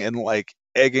laughing and like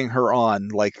egging her on,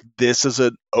 like this is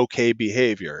an okay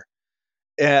behavior.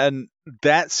 And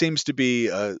that seems to be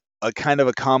a kind of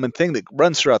a common thing that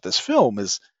runs throughout this film,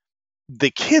 is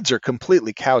the kids are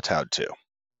completely kowtowed to.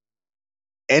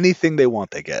 Anything they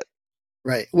want, they get.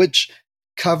 Right. Which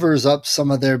covers up some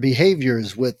of their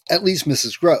behaviors with at least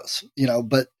Mrs. Gross,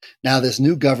 but now this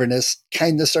new governess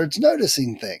kind of starts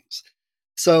noticing things.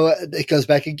 So it goes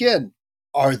back again.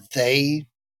 Are they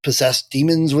possessed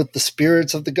demons with the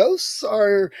spirits of the ghosts?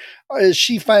 Or is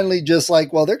she finally just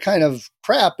like, well, they're kind of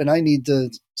crap and I need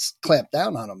to clamp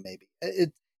down on them maybe?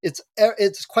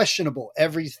 It's questionable.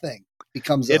 Everything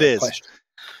becomes a question.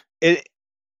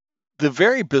 The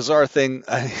very bizarre thing,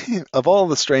 of all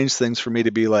the strange things for me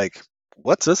to be like,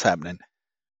 what's this happening?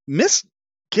 Miss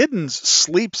Giddens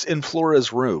sleeps in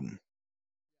Flora's room.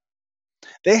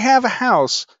 They have a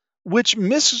house which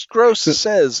Mrs. Gross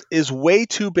says is way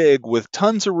too big, with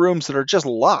tons of rooms that are just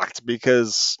locked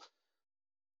because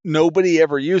nobody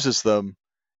ever uses them.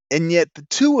 And yet the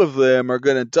two of them are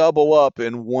going to double up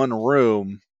in one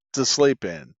room to sleep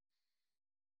in.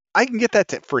 I can get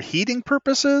that for heating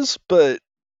purposes, but...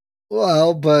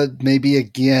 Well, but maybe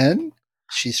again,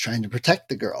 she's trying to protect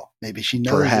the girl. Maybe she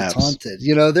knows it's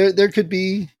haunted. There could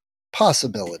be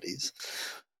possibilities.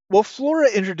 Well, Flora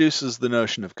introduces the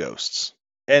notion of ghosts.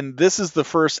 And this is the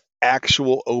first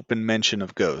actual open mention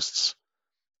of ghosts.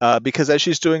 Because as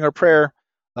she's doing her prayer,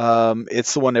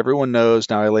 it's the one everyone knows.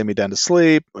 Now I lay me down to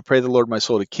sleep. I pray the Lord my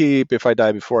soul to keep. If I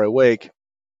die before I wake.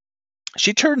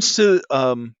 She turns to...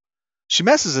 she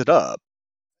messes it up.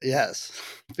 Yes.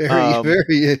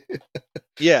 Very.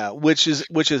 Yeah, which is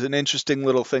an interesting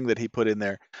little thing that he put in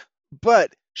there.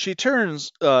 But she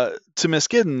turns to Miss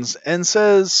Giddens and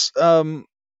says,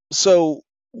 so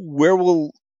where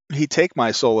will he take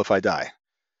my soul if I die?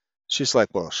 She's like,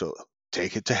 well, she'll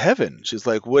take it to heaven. She's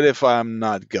like, what if I'm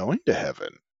not going to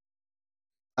heaven?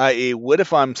 I.e., what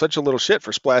if I'm such a little shit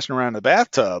for splashing around in the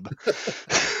bathtub?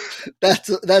 That's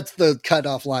the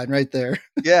cutoff line right there.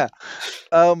 Yeah.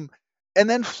 And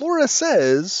then Flora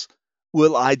says,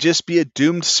 will I just be a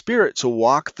doomed spirit to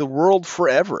walk the world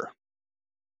forever?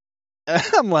 And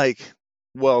I'm like,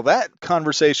 well, that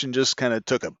conversation just kind of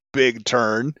took a big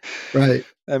turn. Right.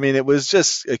 I mean, it was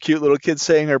just a cute little kid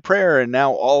saying her prayer, and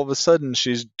now all of a sudden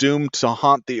she's doomed to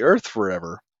haunt the earth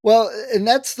forever. Well, and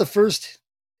that's the first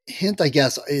hint, I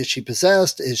guess. Is she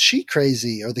possessed? Is she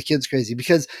crazy? Or the kid's crazy?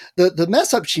 Because the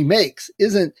mess up she makes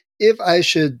isn't if I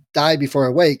should die before I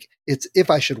wake, it's if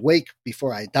I should wake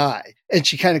before I die. And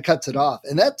she kind of cuts it off.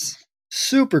 And that's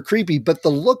super creepy. But the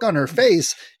look on her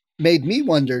face made me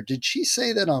wonder, did she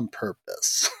say that on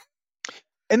purpose?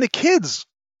 And the kids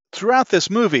throughout this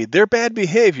movie, their bad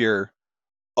behavior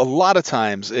a lot of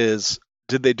times is,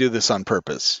 did they do this on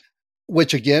purpose?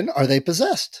 Which again, are they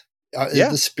possessed? Are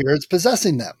the spirits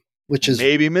possessing them? Which is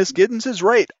maybe Miss Giddens is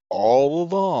right all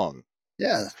along.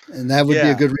 Yeah, and that would be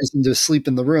a good reason to sleep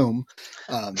in the room.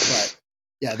 But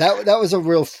yeah, that was a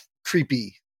real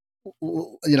creepy.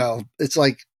 It's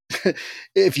like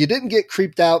if you didn't get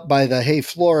creeped out by the "Hey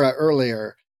Flora"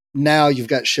 earlier, now you've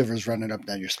got shivers running up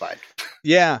down your spine.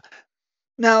 Yeah.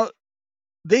 Now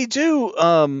they do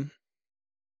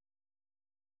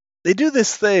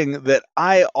this thing that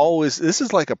this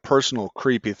is like a personal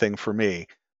creepy thing for me.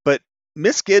 But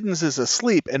Miss Giddens is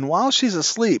asleep, and while she's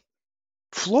asleep,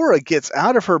 Flora gets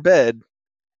out of her bed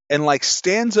and like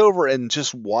stands over and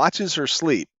just watches her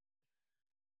sleep,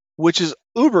 which is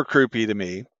uber creepy to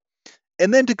me.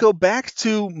 And then to go back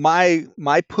to my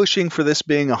pushing for this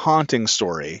being a haunting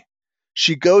story,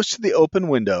 she goes to the open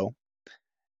window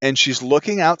and she's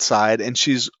looking outside and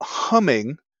she's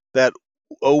humming that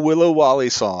 "Oh Willow Wally"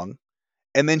 song,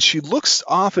 and then she looks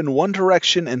off in one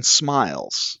direction and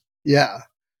smiles. Yeah.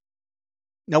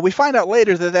 Now, we find out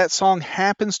later that song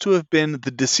happens to have been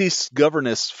the deceased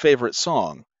governess' favorite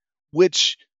song,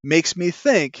 which makes me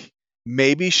think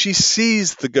maybe she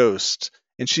sees the ghost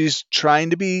and she's trying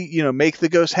to be, make the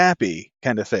ghost happy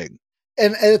kind of thing.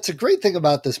 And it's a great thing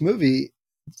about this movie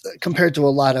compared to a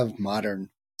lot of modern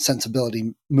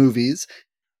sensibility movies.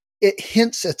 It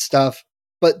hints at stuff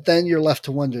but then you're left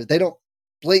to wonder. They don't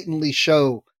blatantly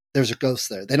show there's a ghost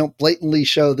there. They don't blatantly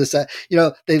show this,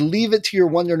 they leave it to your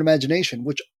wonder and imagination,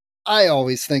 which I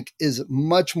always think is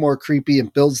much more creepy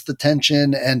and builds the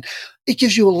tension, and it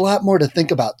gives you a lot more to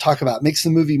think about, talk about, makes the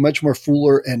movie much more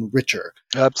fuller and richer.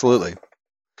 Absolutely.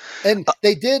 And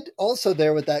they did also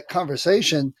there with that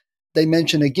conversation, they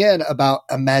mention again about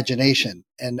imagination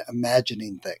and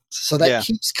imagining things. So that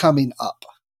keeps coming up.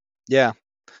 Yeah.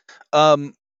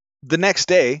 The next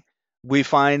day, we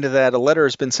find that a letter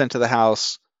has been sent to the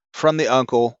house from the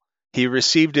uncle. He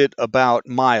received it about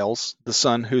Miles, the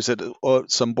son who's at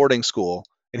some boarding school,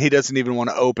 and he doesn't even want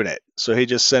to open it. So he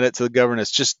just sent it to the governess,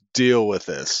 just deal with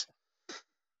this.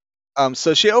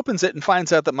 So she opens it and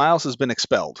finds out that Miles has been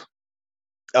expelled.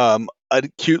 A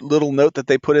cute little note that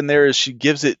they put in there is she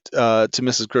gives it to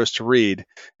Mrs. Gross to read,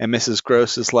 and Mrs.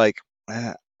 Gross is like,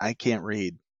 I can't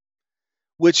read.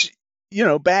 Which,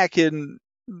 back in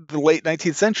the late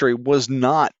 19th century was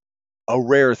not a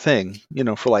rare thing,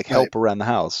 for like help around the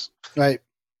house. Right.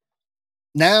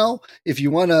 Now, if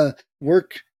you want to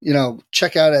work,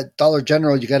 check out at Dollar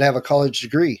General, you got to have a college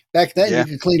degree. Back then,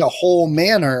 you could clean a whole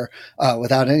manor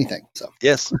without anything. So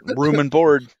yes, room and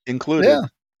board included,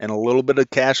 and a little bit of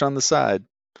cash on the side.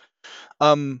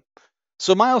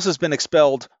 So Miles has been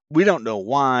expelled. We don't know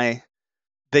why.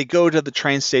 They go to the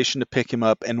train station to pick him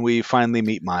up, and we finally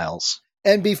meet Miles.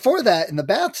 And before that, in the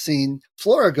bath scene,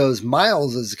 Flora goes,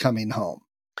 Miles is coming home.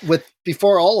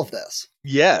 Before all of this.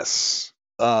 Yes.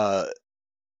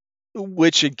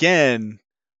 Which, again,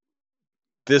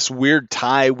 this weird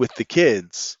tie with the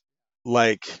kids.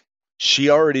 Like,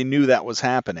 she already knew that was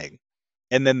happening.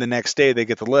 And then the next day, they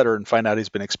get the letter and find out he's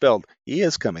been expelled. He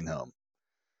is coming home.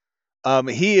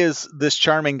 He is this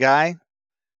charming guy.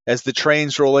 As the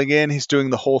train's rolling in, he's doing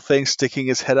the whole thing, sticking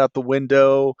his head out the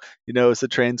window, as the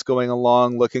train's going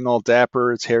along, looking all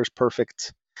dapper. His hair's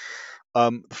perfect.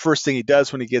 The first thing he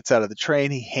does when he gets out of the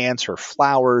train, he hands her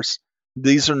flowers.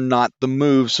 These are not the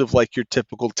moves of like your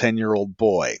typical 10-year-old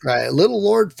boy. Right. Little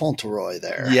Lord Fauntleroy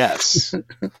there. Yes.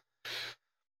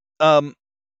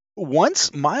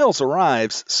 Once Miles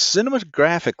arrives,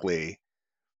 cinematographically,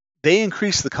 they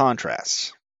increase the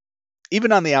contrast,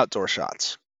 even on the outdoor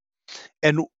shots.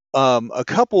 And a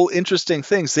couple interesting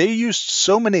things. They used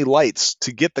so many lights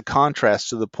to get the contrast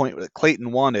to the point that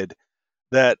Clayton wanted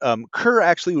that Kerr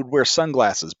actually would wear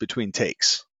sunglasses between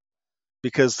takes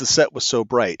because the set was so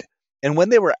bright. And when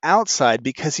they were outside,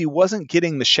 because he wasn't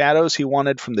getting the shadows he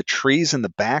wanted from the trees in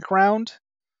the background,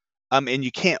 and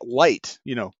you can't light,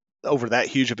 over that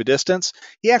huge of a distance,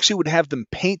 he actually would have them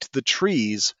paint the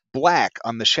trees black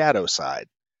on the shadow side.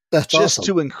 That's just awesome.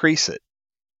 To increase it,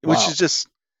 which is just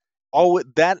all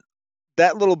that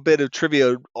little bit of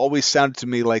trivia always sounded to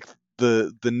me like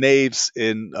the knaves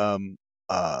in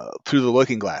Through the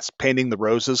Looking Glass painting the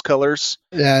roses colors.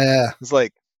 Yeah. It's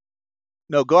like,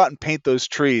 no, go out and paint those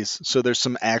trees so there's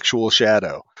some actual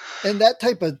shadow. And that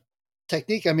type of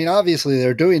technique, I mean, obviously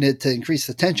they're doing it to increase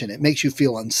the tension. It makes you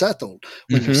feel unsettled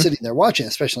when you're sitting there watching,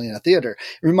 especially in a theater.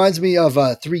 It reminds me of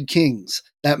Three Kings,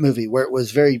 that movie, where it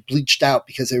was very bleached out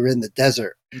because they were in the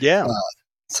desert. Yeah.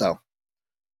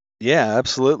 Yeah,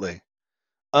 absolutely.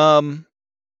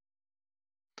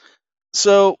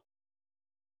 So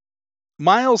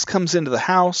Miles comes into the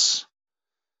house.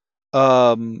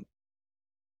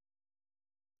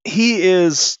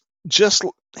 He's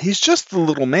just the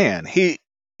little man. He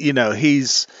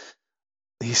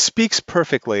speaks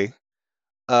perfectly.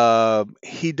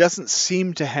 He doesn't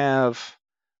seem to have,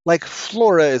 like,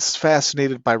 Flora is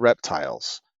fascinated by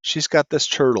reptiles. She's got this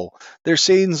turtle. There's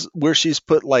scenes where she's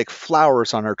put like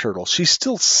flowers on her turtle. She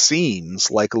still seems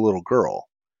like a little girl.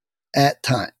 At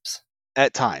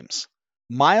times.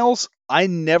 Miles, I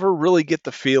never really get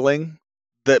the feeling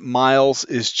that Miles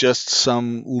is just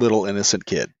some little innocent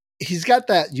kid. He's got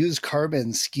that used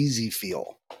carbon skeezy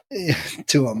feel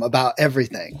to him about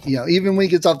everything. Even when he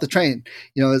gets off the train,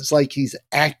 it's like he's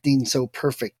acting so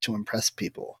perfect to impress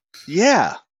people.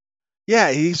 Yeah.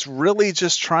 Yeah, he's really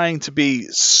just trying to be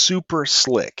super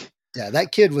slick. Yeah,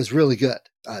 that kid was really good.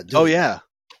 Yeah.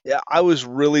 Yeah, I was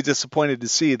really disappointed to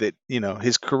see that,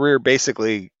 his career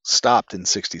basically stopped in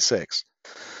 1966.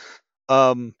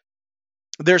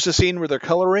 There's a scene where they're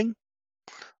coloring,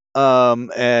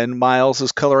 and Miles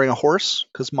is coloring a horse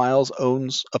because Miles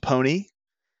owns a pony.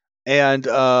 And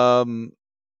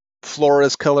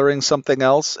Flora's coloring something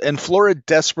else. And Flora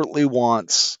desperately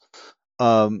wants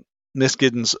Miss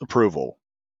Giddens' approval.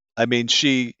 I mean,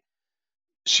 she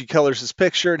colors his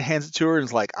picture and hands it to her and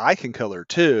is like, I can color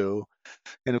too.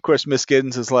 And of course, Miss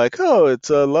Giddens is like, "Oh, it's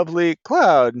a lovely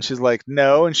cloud." And she's like,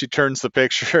 "No." And she turns the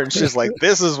picture and she's like,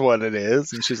 "This is what it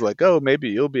is." And she's like, "Oh, maybe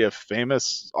you'll be a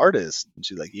famous artist." And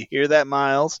she's like, "You hear that,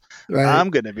 Miles? Right. I'm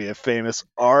going to be a famous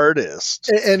artist."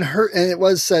 And it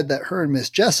was said that her and Miss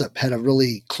Jessup had a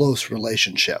really close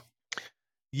relationship.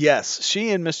 Yes,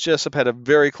 she and Miss Jessup had a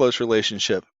very close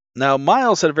relationship. Now,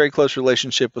 Miles had a very close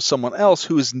relationship with someone else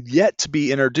who is yet to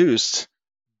be introduced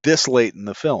this late in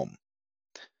the film.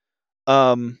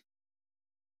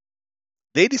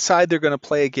 They decide they're going to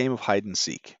play a game of hide and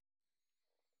seek.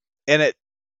 And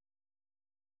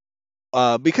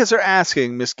because they're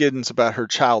asking Miss Giddens about her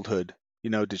childhood.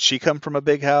 Did she come from a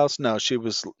big house? No, she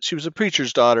was a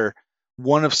preacher's daughter,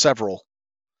 one of several.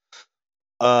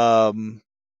 And,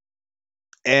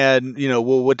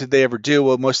 well, what did they ever do?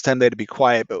 Well, most of the time they had to be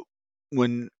quiet, but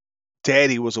when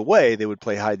Daddy was away, they would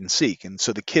play hide and seek. And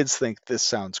so the kids think this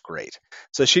sounds great.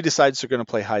 So she decides they're going to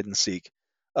play hide and seek.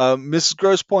 Mrs.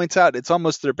 Gross points out it's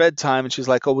almost their bedtime, and she's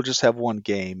like, "Oh, we'll just have one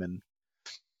game."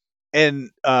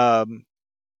 And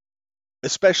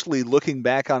especially looking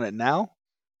back on it now,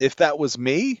 if that was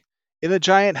me in a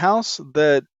giant house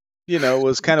that,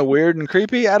 was kind of weird and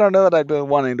creepy, I don't know that I'd be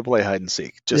wanting to play hide and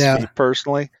seek, just me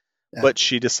personally. Yeah. But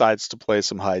she decides to play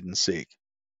some hide and seek.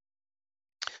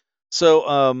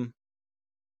 So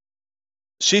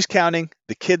she's counting.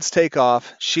 The kids take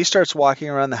off. She starts walking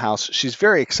around the house. She's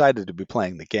very excited to be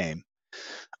playing the game.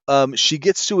 She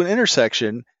gets to an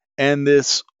intersection, and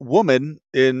this woman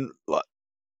in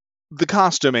the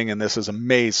costuming in this is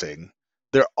amazing.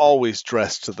 They're always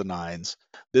dressed to the nines.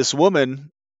 This woman,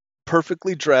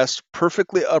 perfectly dressed,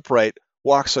 perfectly upright,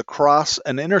 walks across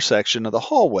an intersection of the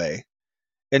hallway,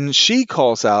 and she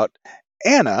calls out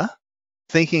Anna,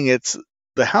 thinking it's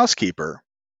the housekeeper,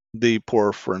 the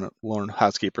poor forlorn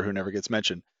housekeeper who never gets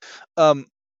mentioned.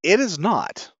 It is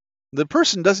not. The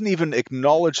person doesn't even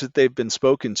acknowledge that they've been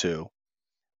spoken to.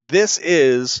 This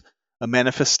is a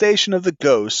manifestation of the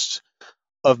ghost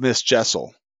of Miss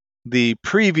Jessel, the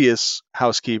previous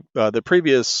housekeeper, the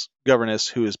previous governess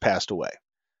who has passed away.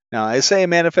 Now, I say a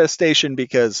manifestation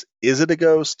because is it a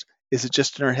ghost? Is it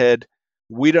just in her head?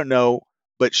 We don't know,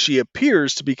 but she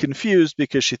appears to be confused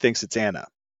because she thinks it's Anna.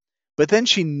 But then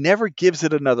she never gives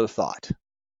it another thought.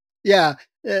 Yeah,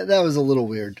 that was a little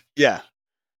weird. Yeah.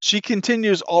 She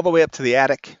continues all the way up to the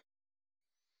attic.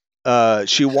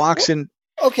 She walks in.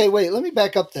 Okay, wait, let me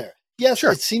back up there. Yes,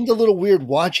 sure. It seemed a little weird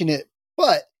watching it,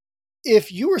 but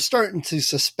if you were starting to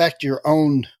suspect your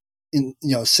own,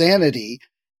 sanity,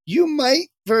 you might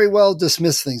very well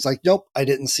dismiss things like, nope, I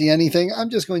didn't see anything. I'm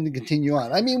just going to continue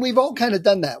on. I mean, we've all kind of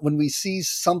done that when we see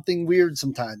something weird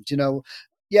sometimes,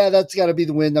 yeah, that's got to be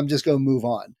the wind. I'm just going to move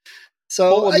on.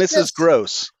 So, Mrs.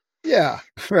 Gross. Yeah,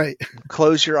 right.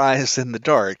 Close your eyes in the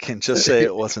dark and just say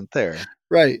it wasn't there.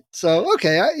 Right. So,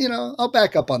 okay, I'll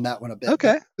back up on that one a bit.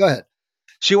 Okay. Go ahead.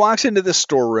 She walks into the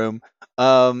storeroom,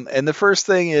 and the first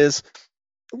thing is,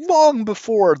 long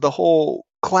before the whole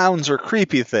clowns are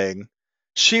creepy thing,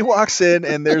 she walks in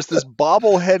and there's this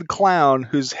bobblehead clown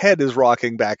whose head is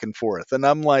rocking back and forth. And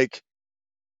I'm like,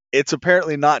 it's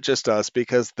apparently not just us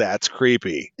because that's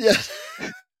creepy. Yeah.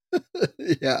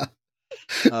 Yeah.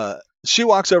 She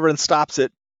walks over and stops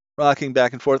it, rocking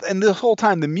back and forth. And the whole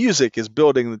time the music is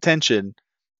building the tension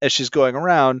as she's going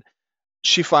around.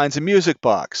 She finds a music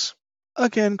box.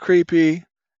 Again, creepy.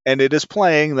 And it is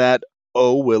playing that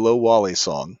Oh Willow Wally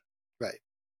song. Right.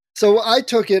 So I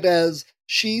took it as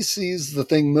she sees the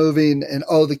thing moving and,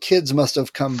 the kids must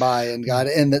have come by and got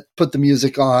it and that put the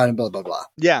music on and blah, blah, blah.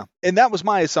 Yeah. And that was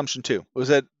my assumption too, was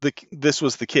that this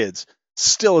was the kids.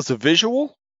 Still as a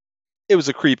visual, it was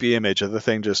a creepy image of the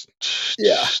thing just.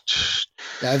 Yeah.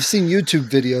 Yeah, I've seen YouTube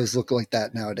videos look like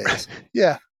that nowadays.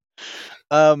 Yeah.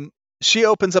 She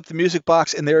opens up the music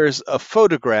box and there is a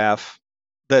photograph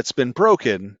that's been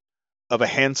broken of a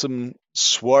handsome,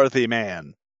 swarthy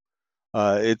man.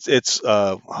 It's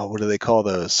what do they call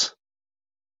those?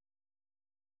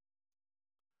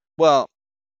 Well,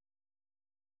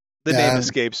 the name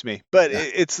escapes me, but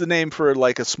it's the name for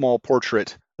like a small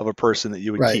portrait of a person that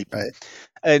you would keep. Right.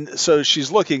 And so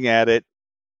she's looking at it,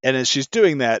 and as she's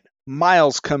doing that,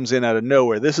 Miles comes in out of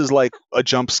nowhere. This is like a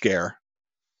jump scare.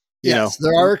 Yes,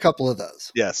 there are a couple of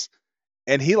those. Yes.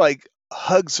 And he like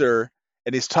hugs her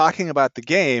and he's talking about the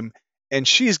game, and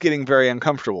she's getting very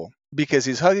uncomfortable because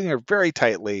he's hugging her very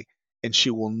tightly and she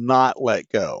will not let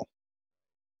go.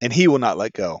 And he will not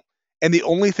let go. And the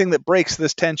only thing that breaks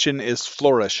this tension is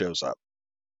Flora shows up.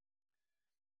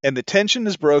 And the tension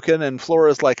is broken and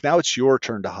Flora's like, now it's your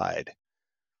turn to hide.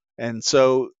 And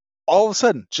so all of a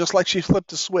sudden, just like she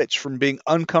flipped a switch from being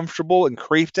uncomfortable and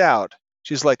creeped out,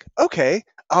 she's like, okay,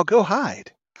 I'll go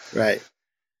hide. Right.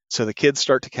 So the kids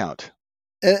start to count.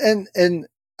 And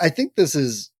I think this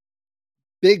is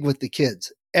big with the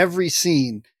kids. Every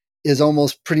scene is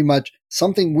almost pretty much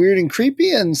something weird and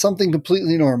creepy and something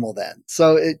completely normal then.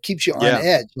 So it keeps you on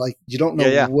edge. Like you don't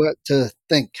know what to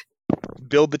think.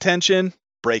 Build the tension,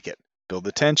 break it. Build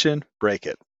the tension, break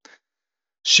it.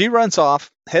 She runs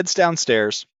off, heads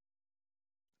downstairs,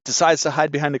 decides to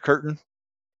hide behind a curtain.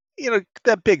 You know,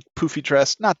 that big poofy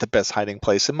dress, not the best hiding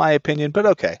place in my opinion, but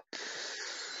okay.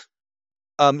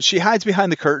 She hides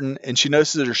behind the curtain and she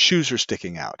notices that her shoes are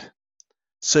sticking out.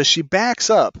 So she backs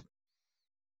up.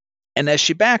 And as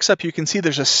she backs up, you can see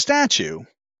there's a statue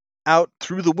out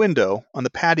through the window on the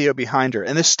patio behind her.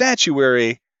 And the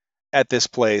statuary at this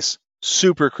place,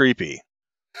 super creepy.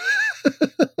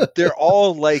 They're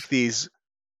all like these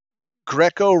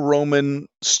Greco-Roman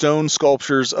stone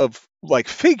sculptures of like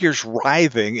figures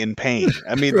writhing in pain.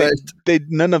 I mean, right. they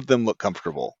none of them look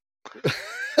comfortable.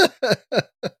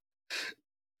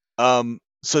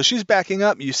 So she's backing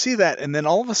up. You see that, and then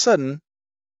all of a sudden,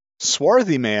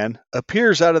 Swarthy Man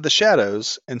appears out of the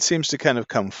shadows and seems to kind of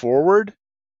come forward.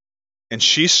 And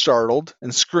she's startled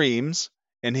and screams,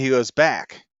 and he goes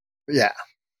back. Yeah.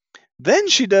 Then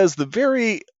she does the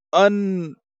very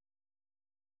unrecommended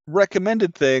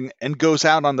thing and goes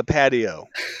out on the patio.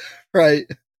 Right.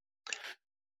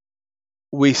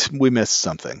 We missed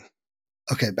something.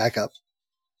 Okay, back up.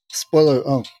 Spoiler.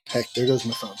 Oh, heck, there goes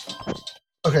my phone.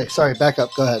 Okay, sorry, back up.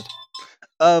 Go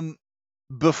ahead.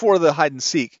 Before the hide and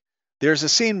seek, there's a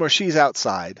scene where she's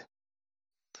outside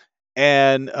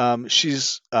and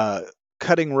she's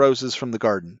cutting roses from the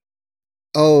garden.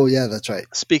 Oh, yeah, that's right.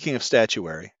 Speaking of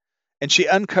statuary. And she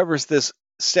uncovers this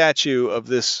statue of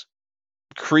this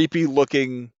creepy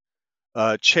looking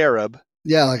cherub.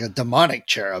 Yeah, like a demonic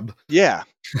cherub. Yeah.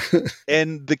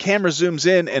 And the camera zooms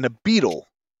in and a beetle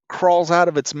crawls out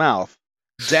of its mouth,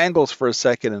 dangles for a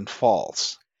second and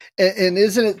falls. And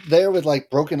isn't it there with like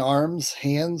broken arms,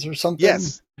 hands or something?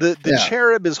 Yes. The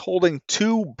cherub is holding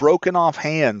two broken off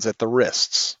hands at the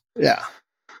wrists. Yeah.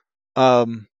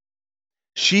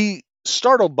 She,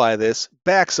 startled by this,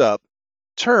 backs up,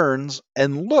 turns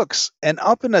and looks, and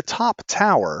up in a top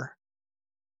tower,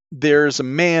 there's a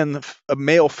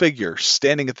male figure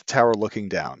standing at the tower looking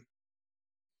down.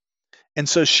 And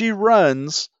so she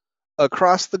runs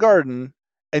across the garden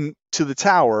and to the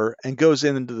tower and goes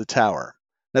into the tower.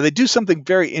 Now they do something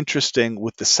very interesting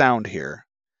with the sound here,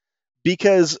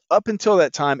 because up until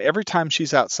that time, every time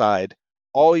she's outside,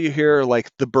 all you hear are like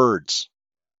the birds.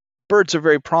 Birds are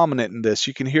very prominent in this.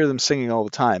 You can hear them singing all the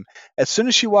time. As soon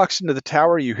as she walks into the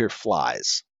tower, you hear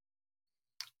flies.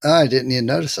 Oh, I didn't even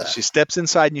notice that. She steps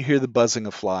inside and you hear the buzzing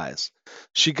of flies.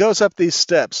 She goes up these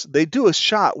steps. They do a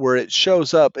shot where it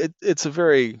shows up. It's a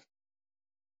very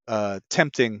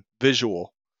tempting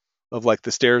visual of like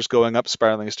the stairs going up,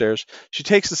 spiraling stairs. She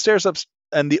takes the stairs up,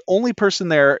 and the only person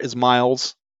there is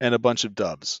Miles and a bunch of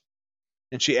dubs.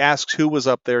 And she asks who was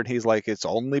up there, and he's like, "It's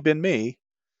only been me."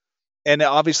 And it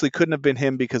obviously couldn't have been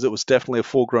him because it was definitely a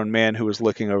full-grown man who was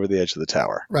looking over the edge of the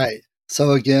tower. Right.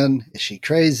 So again, is she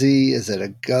crazy? Is it a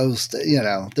ghost? You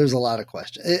know, there's a lot of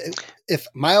questions. If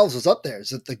Miles was up there,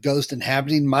 is it the ghost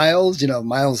inhabiting Miles? You know,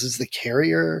 Miles is the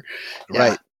carrier. Yeah.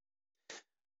 Right.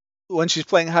 When she's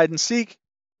playing hide and seek,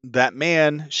 that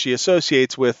man she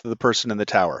associates with the person in the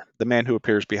tower, the man who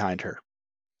appears behind her.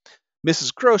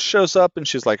 Mrs. Gross shows up and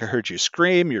she's like, "I heard you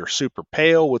scream. You're super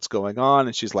pale. What's going on?"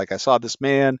 And she's like, "I saw this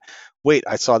man. Wait,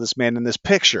 I saw this man in this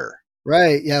picture."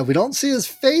 Right. Yeah. We don't see his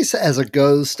face as a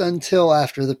ghost until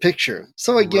after the picture.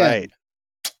 So again,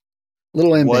 a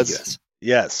little ambiguous.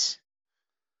 Yes.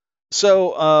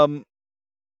 So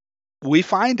we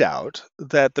find out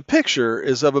that the picture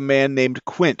is of a man named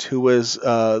Quint, who was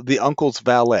the uncle's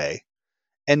valet.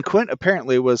 And Quint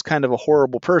apparently was kind of a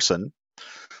horrible person.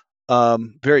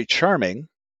 Very charming,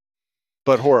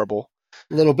 but horrible.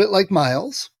 A little bit like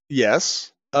Miles.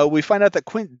 Yes. We find out that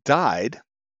Quint died.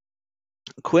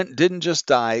 Quint didn't just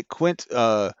die. Quint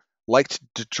liked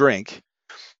to drink.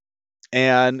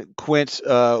 And Quint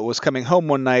was coming home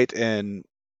one night and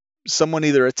someone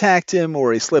either attacked him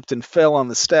or he slipped and fell on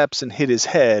the steps and hit his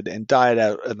head and died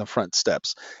out on the front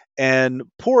steps. And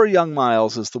poor young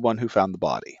Miles is the one who found the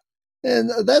body.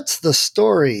 And that's the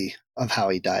story of how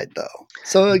he died, though.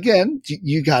 So again,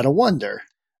 you got to wonder.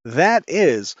 That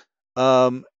is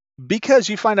because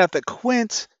you find out that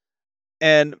Quint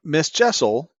and Miss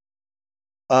Jessel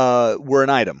were an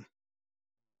item.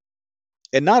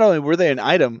 And not only were they an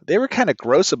item, they were kind of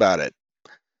gross about it.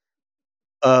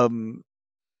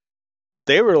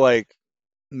 They were like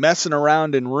messing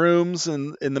around in rooms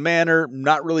in the manor,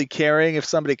 not really caring if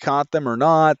somebody caught them or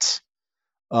not.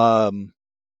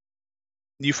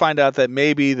 you find out that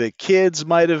maybe the kids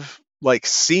might have like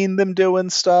seen them doing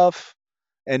stuff,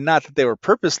 and not that they were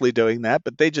purposely doing that,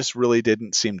 but they just really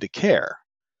didn't seem to care.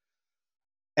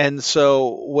 And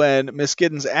so when Miss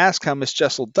Giddens asks how Miss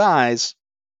Jessel dies,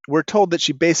 we're told that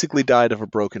she basically died of a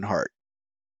broken heart.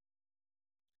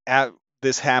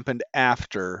 This happened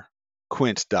after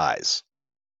Quint dies.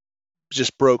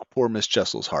 Just broke poor Miss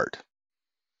Jessel's heart.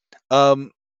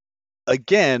 Again,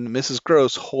 Mrs.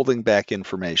 Gross holding back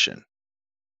information,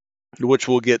 which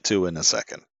we'll get to in a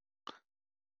second.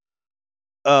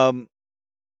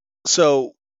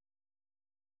 So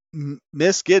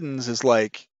Miss Giddens is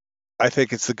like, I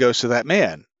think it's the ghost of that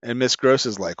man. And Miss Gross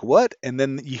is like, what? And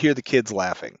then you hear the kids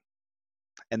laughing.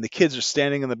 And the kids are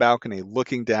standing in the balcony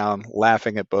looking down,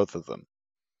 laughing at both of them.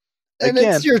 And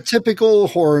again, it's your typical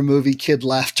horror movie kid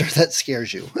laughter that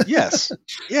scares you. Yes.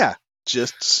 Yeah.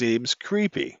 Just seems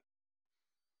creepy.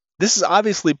 This has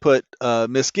obviously put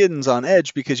Miss Giddens on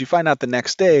edge, because you find out the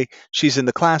next day she's in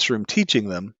the classroom teaching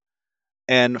them.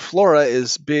 And Flora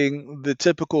is being the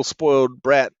typical spoiled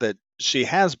brat that she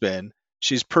has been.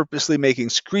 She's purposely making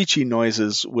screechy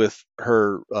noises with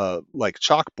her like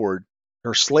chalkboard,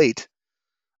 her slate.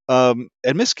 And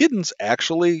Miss Giddens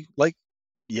actually like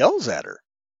yells at her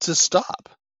to stop.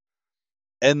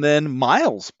 And then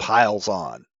Miles piles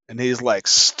on and he's like,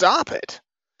 stop it.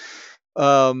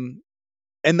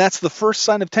 And that's the first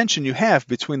sign of tension you have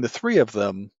between the three of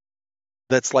them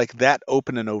that's like that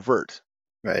open and overt.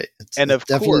 Right. It's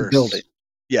definitely building.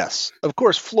 Yes. Of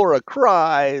course, Flora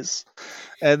cries.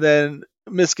 And then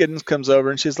Miss Giddens comes over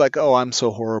and she's like, oh, I'm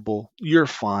so horrible. You're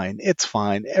fine. It's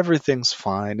fine. Everything's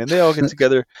fine. And they all get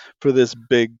together for this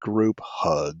big group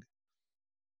hug.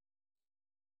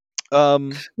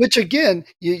 Which again,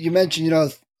 you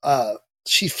mentioned,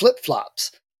 she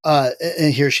flip-flops.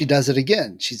 And here she does it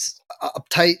again. She's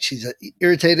uptight. She's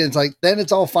irritated. It's like, then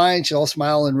it's all fine. She's all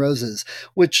smile and roses,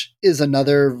 which is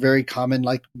another very common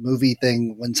like movie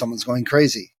thing when someone's going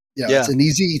crazy. It's an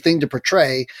easy thing to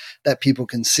portray that people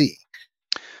can see.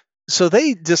 So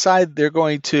they decide they're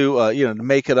going to, to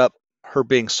make it up, her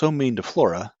being so mean to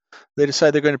Flora, they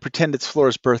decide they're going to pretend it's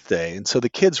Flora's birthday. And so the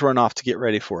kids run off to get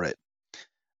ready for it.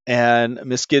 And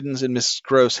Miss Giddens and Miss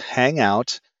Gross hang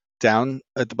out down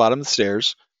at the bottom of the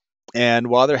stairs. And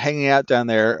while they're hanging out down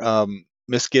there,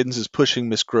 Miss Giddens is pushing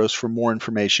Miss Gross for more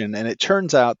information. And it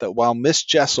turns out that while Miss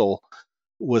Jessel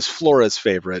was Flora's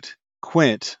favorite,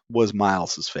 Quint was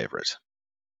Miles's favorite.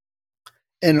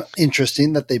 And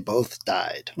interesting that they both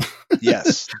died.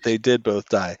 Yes, they did both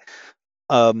die.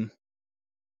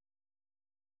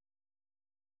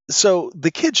 So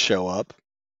the kids show up.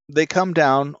 They come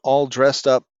down all dressed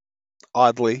up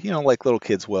oddly, like little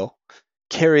kids will,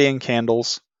 carrying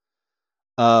candles.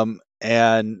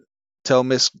 And tell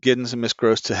Miss Giddens and Miss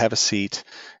Gross to have a seat.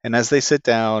 And as they sit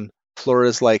down,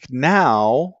 Flora's like,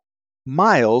 now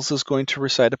Miles is going to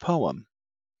recite a poem.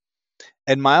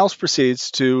 And Miles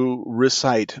proceeds to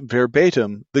recite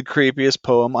verbatim the creepiest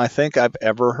poem I think I've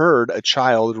ever heard a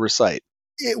child recite.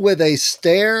 With a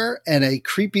stare and a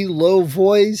creepy low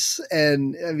voice.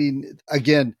 And I mean,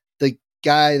 again, the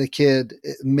kid,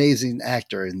 amazing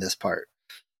actor in this part.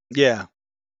 Yeah.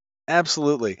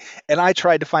 Absolutely. And I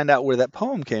tried to find out where that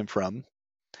poem came from.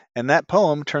 And that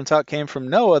poem turns out came from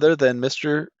no other than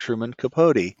Mr. Truman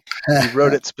Capote. He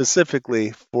wrote it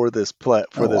specifically for this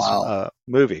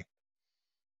movie.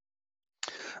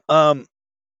 The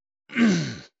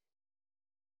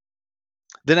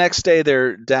next day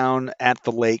they're down at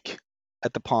the lake,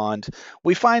 at the pond.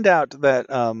 We find out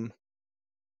that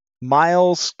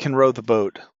Miles can row the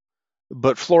boat,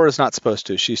 but Flora's not supposed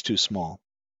to. She's too small.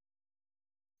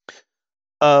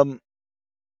 And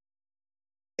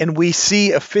we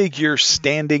see a figure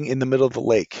standing in the middle of the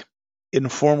lake in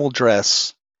formal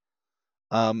dress.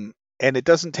 And it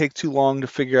doesn't take too long to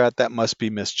figure out that must be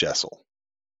Miss Jessel.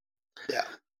 Yeah.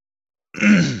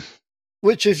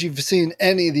 Which, if you've seen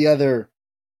any of the other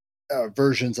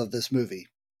versions of this movie,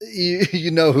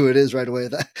 you know who it is right away.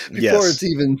 Before it's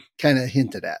even kind of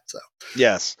hinted at. So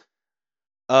yes.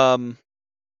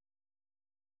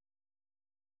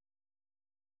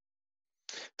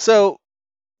 So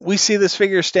we see this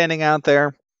figure standing out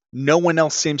there. No one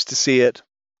else seems to see it.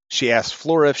 She asks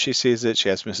Flora if she sees it. She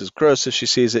asks Mrs. Gross if she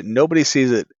sees it. Nobody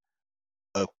sees it.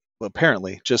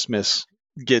 Apparently, just Miss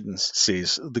Giddens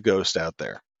sees the ghost out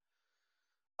there.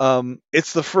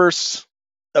 It's the first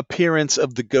appearance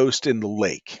of the ghost in the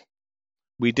lake.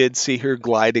 We did see her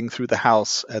gliding through the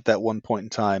house at that one point in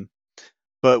time,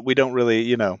 but we don't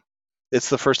really, it's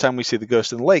the first time we see the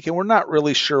ghost in the lake, and we're not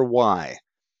really sure why.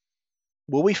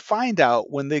 Well, we find out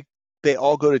when they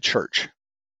all go to church.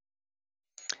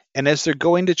 And as they're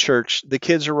going to church, the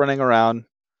kids are running around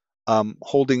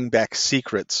holding back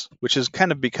secrets, which has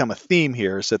kind of become a theme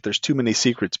here, is that there's too many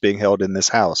secrets being held in this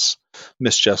house,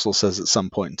 Miss Jessel says at some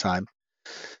point in time.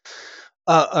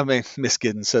 Miss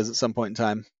Giddens says at some point in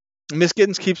time. Miss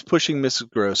Giddens keeps pushing Mrs.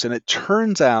 Gross, and it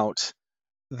turns out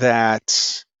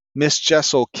that Miss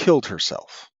Jessel killed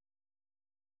herself.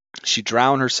 She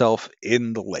drowned herself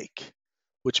in the lake,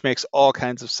 which makes all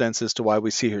kinds of sense as to why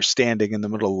we see her standing in the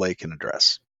middle of the lake in a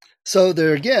dress. So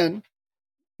there again,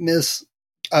 Miss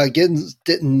Giddens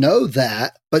didn't know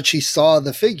that, but she saw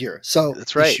the figure. So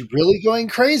that's right. Is she really going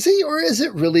crazy, or is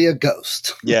it really a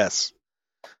ghost? Yes.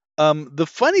 The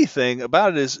funny thing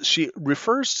about it is she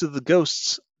refers to the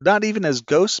ghosts not even as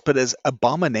ghosts, but as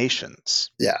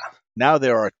abominations. Yeah. Now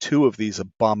there are 2 of these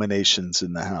abominations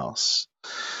in the house.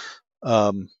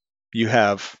 You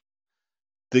have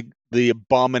the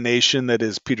abomination that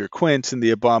is Peter Quint and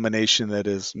the abomination that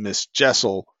is Miss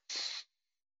Jessel.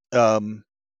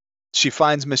 She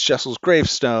finds Miss Jessel's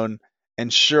gravestone,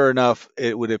 and sure enough,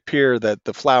 it would appear that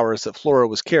the flowers that Flora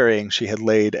was carrying, she had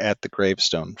laid at the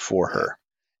gravestone for her.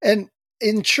 And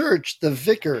in church, the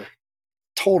vicar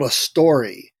told a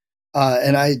story,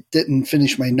 and I didn't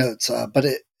finish my notes, but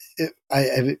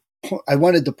I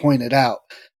wanted to point it out,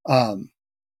 and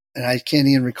I can't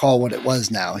even recall what it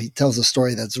was now. He tells a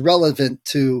story that's relevant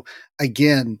to,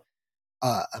 again,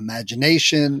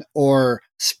 imagination or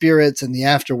spirits in the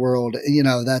afterworld,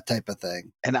 that type of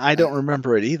thing. And I don't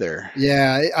remember it either.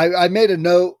 Yeah, I made a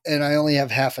note, and I only have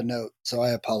half a note, so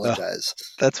I apologize.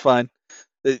 That's fine.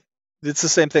 It's the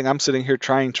same thing. I'm sitting here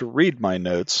trying to read my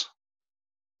notes.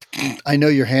 I know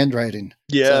your handwriting.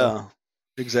 Yeah,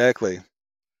 exactly.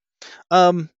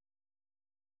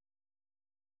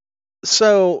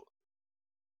 So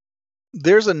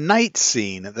there's a night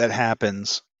scene that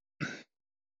happens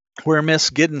where Miss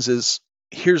Giddens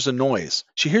hears a noise.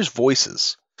 She hears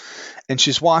voices, and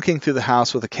she's walking through the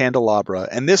house with a candelabra.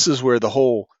 And this is where the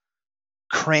whole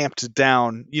cramped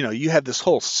down, you have this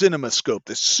whole CinemaScope,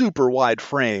 this super wide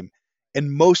frame, and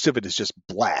most of it is just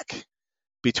black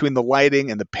between the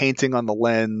lighting and the painting on the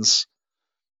lens.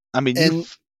 I mean,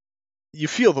 you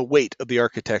feel the weight of the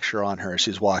architecture on her as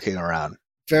she's walking around.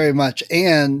 Very much.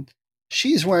 And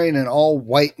she's wearing an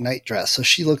all-white nightdress, so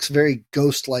she looks very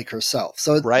ghost-like herself.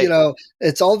 So, right.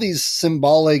 It's all these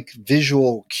symbolic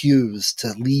visual cues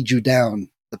to lead you down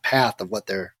the path of what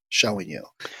they're showing you,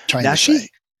 trying to say.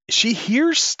 She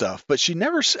hears stuff, but she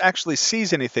never actually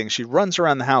sees anything. She runs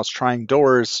around the house trying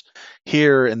doors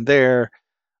here and there.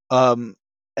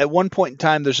 At one point in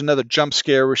time, there's another jump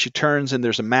scare where she turns and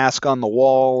there's a mask on the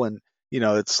wall, and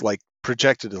it's like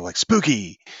projected as like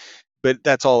spooky, but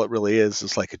that's all it really is.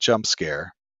 It's like a jump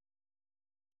scare.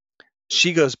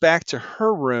 She goes back to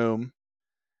her room,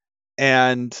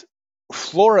 and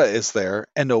Flora is there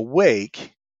and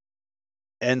awake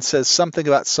and says something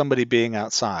about somebody being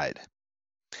outside.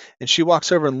 And she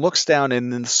walks over and looks down,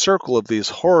 and in the circle of these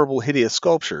horrible, hideous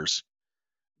sculptures,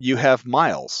 you have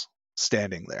Miles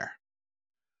standing there.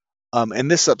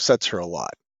 And this upsets her a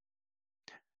lot.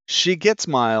 She gets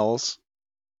Miles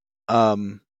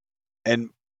and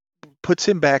puts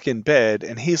him back in bed,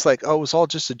 and he's like, oh, it was all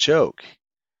just a joke.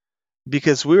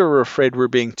 Because we were afraid we were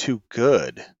being too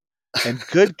good. And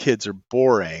good kids are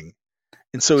boring.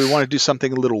 And so we want to do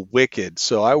something a little wicked.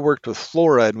 So I worked with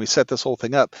Flora, and we set this whole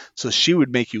thing up so she would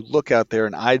make you look out there,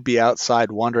 and I'd be outside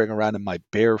wandering around in my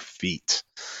bare feet.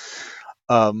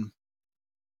 I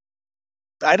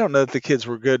don't know that the kids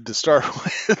were good to start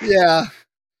with. Yeah.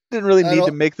 Didn't really need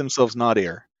to make themselves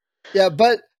naughtier. Yeah,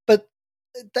 but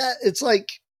that it's like,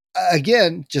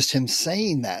 again, just him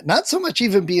saying that. Not so much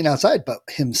even being outside, but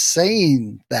him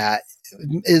saying that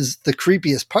is the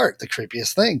creepiest part, the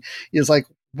creepiest thing. Is like,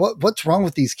 what's wrong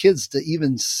with these kids to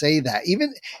even say that?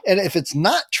 And if it's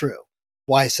not true,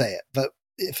 why say it? But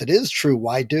if it is true,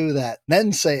 why do that?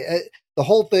 Then say it. The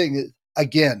whole thing,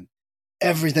 again,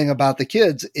 everything about the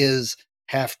kids is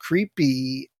half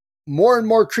creepy, more and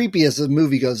more creepy as the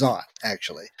movie goes on,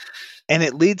 actually. And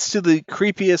it leads to the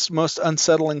creepiest, most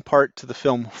unsettling part to the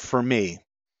film for me,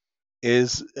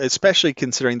 is especially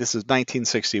considering this is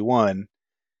 1961.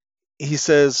 He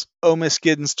says, oh, Miss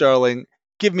Giddens, darling,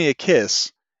 give me a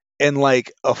kiss. And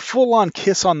like a full-on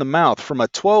kiss on the mouth from a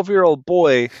 12-year-old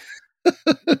boy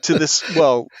to this,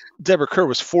 well, Deborah Kerr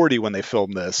was 40 when they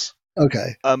filmed this.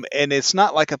 Okay. And it's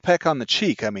not like a peck on the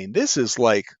cheek. I mean, this is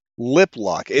like lip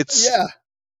lock. It's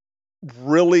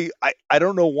really, I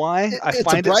don't know why. I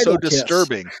find it so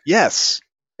disturbing. Yes.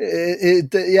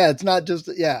 It's not just,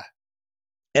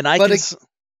 And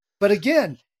but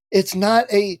again, it's not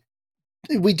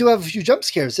we do have a few jump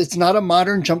scares. It's not a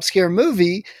modern jump scare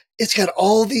movie. it's got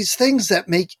all these things that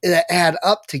add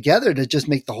up together to just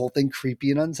make the whole thing creepy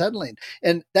and unsettling.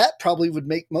 And that probably would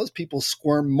make most people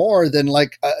squirm more than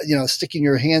like, sticking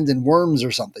your hand in worms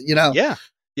or something, Yeah.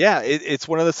 Yeah. It's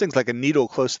one of those things like a needle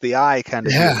close to the eye kind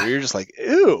of deal where you're just like,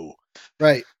 ew.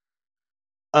 Right.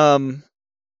 The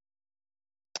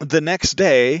next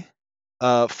day,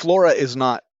 Flora is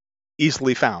not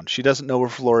easily found. She doesn't know where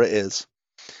Flora is.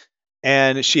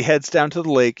 And she heads down to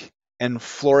the lake, and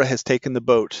Flora has taken the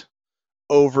boat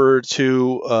over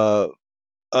to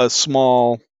a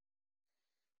small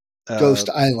ghost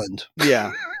island.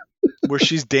 Yeah, where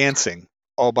she's dancing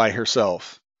all by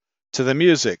herself to the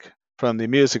music from the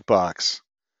music box.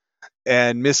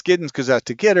 And Miss Giddens goes out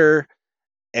to get her,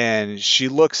 and she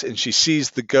looks and she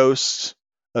sees the ghost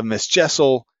of Miss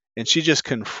Jessel, and she just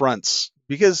confronts,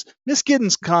 because Miss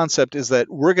Giddens' concept is that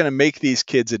we're going to make these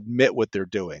kids admit what they're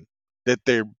doing, that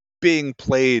they're being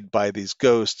played by these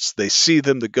ghosts. They see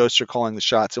them, the ghosts are calling the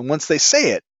shots, and once they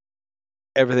say it,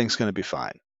 everything's going to be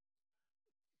fine.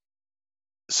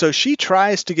 So she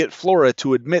tries to get Flora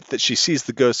to admit that she sees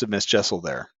the ghost of Miss Jessel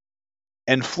there,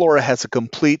 and Flora has a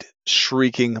complete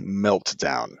shrieking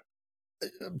meltdown.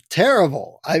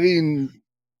 Terrible. I mean,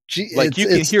 you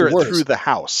can hear it through the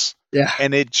house. Yeah.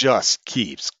 And it just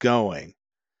keeps going.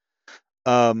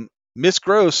 Miss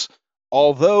Gross,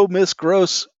 although Miss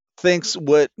Gross thinks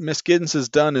what Miss Giddens has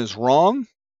done is wrong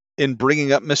in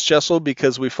bringing up Miss Jessel,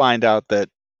 because we find out that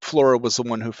Flora was the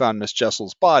one who found Miss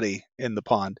Jessel's body in the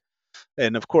pond.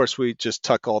 And of course, we just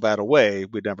tuck all that away.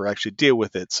 We never actually deal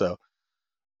with it. So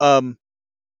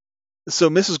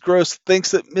Mrs. Gross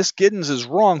thinks that Miss Giddens is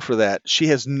wrong for that. She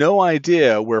has no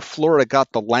idea where Flora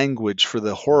got the language for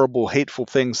the horrible, hateful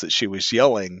things that she was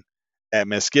yelling at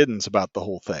Miss Giddens about the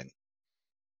whole thing.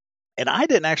 And I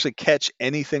didn't actually catch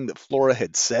anything that Flora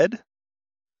had said,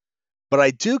 but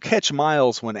I do catch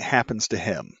Miles when it happens to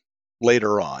him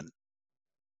later on.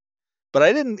 But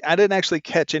I didn't actually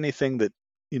catch anything that,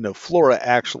 Flora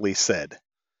actually said.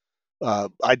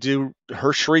 I do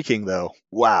her shrieking though.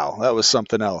 Wow, that was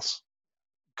something else.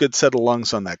 Good set of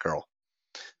lungs on that girl.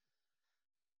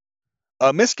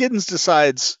 Miss Giddens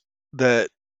decides that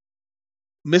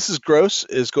Mrs. Gross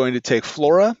is going to take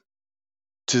Flora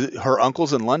to her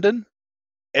uncle's in London.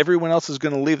 Everyone else is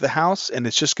going to leave the house, and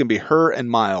it's just going to be her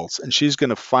and Miles, and she's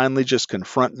going to finally just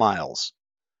confront Miles.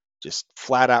 Just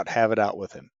flat out have it out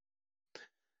with him.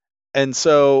 And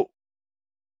so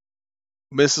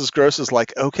Mrs. Gross is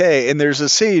like, okay, and there's a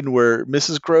scene where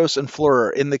Mrs. Gross and Flora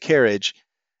are in the carriage,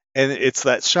 and it's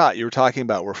that shot you were talking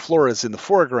about where Flora's in the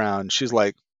foreground. She's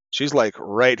like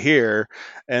right here,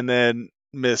 and then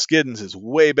Miss Giddens is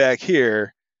way back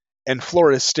here, and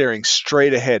Flora is staring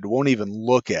straight ahead, won't even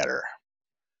look at her.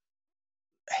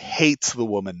 Hates the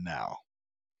woman now.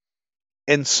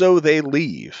 And so they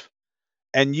leave,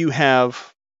 and you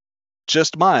have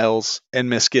just Miles and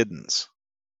Miss Giddens.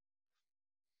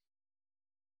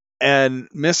 And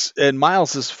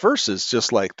Miles's first is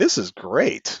just like, this is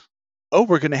great. Oh,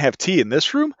 we're going to have tea in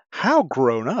this room? How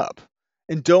grown up.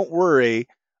 And don't worry,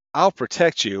 I'll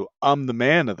protect you. I'm the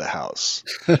man of the house.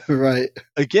 Right.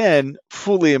 Again,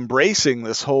 fully embracing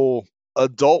this whole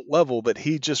adult level that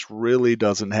he just really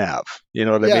doesn't have. You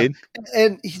know what I mean?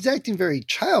 And he's acting very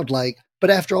childlike, but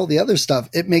after all the other stuff,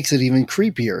 it makes it even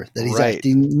creepier that he's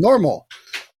acting normal.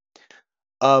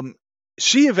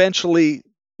 She eventually,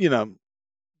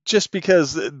 just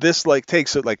because this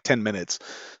takes it 10 minutes,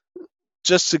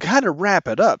 just to kind of wrap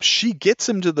it up, she gets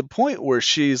him to the point where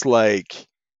she's like,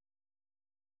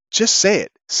 just say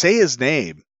it. Say his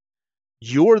name.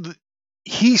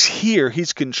 He's here.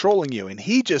 He's controlling you. And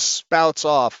he just spouts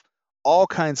off all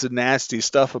kinds of nasty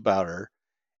stuff about her.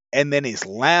 And then he's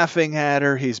laughing at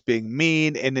her. He's being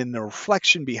mean. And in the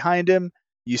reflection behind him,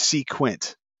 you see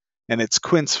Quint. And it's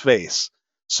Quint's face.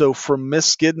 So from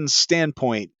Miss Giddens'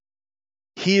 standpoint,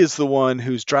 he is the one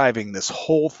who's driving this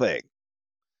whole thing.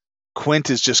 Quint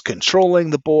is just controlling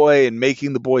the boy and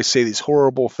making the boy say these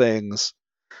horrible things.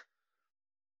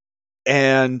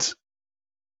 And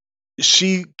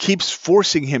she keeps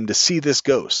forcing him to see this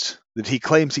ghost that he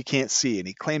claims he can't see, and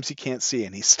he claims he can't see,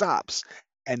 and he stops,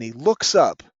 and he looks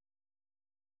up,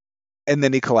 and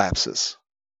then he collapses.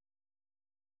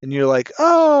 And you're like,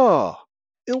 oh,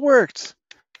 it worked.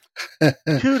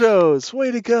 Kudos,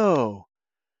 way to go.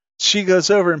 She goes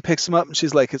over and picks him up, and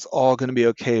she's like, it's all going to be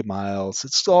okay, Miles.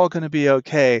 It's all going to be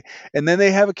okay. And then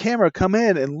they have a camera come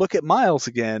in and look at Miles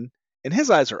again, and his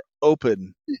eyes are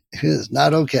open. It is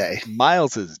not okay.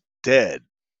 Miles is dead.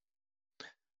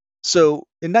 So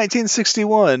in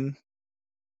 1961,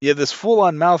 you have this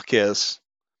full-on mouth kiss.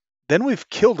 Then we've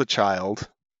killed a child.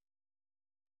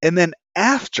 And then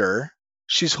after,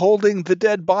 she's holding the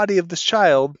dead body of this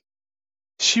child,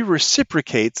 she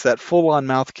reciprocates that full-on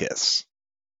mouth kiss.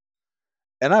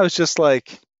 And I was just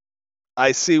like,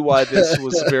 I see why this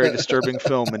was a very disturbing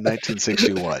film in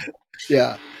 1961.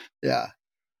 Yeah.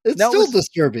 It's still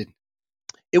disturbing.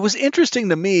 It was interesting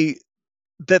to me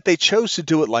that they chose to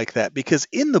do it like that, because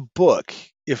in the book,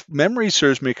 if memory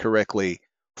serves me correctly,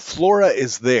 Flora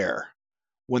is there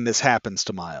when this happens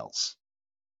to Miles.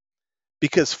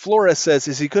 Because Flora says,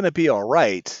 is he going to be all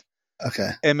right?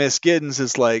 Okay. And Miss Giddens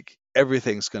is like,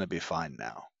 everything's going to be fine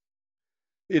now.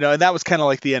 And that was kind of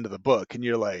like the end of the book. And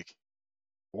you're like,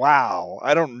 wow,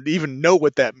 I don't even know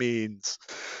what that means.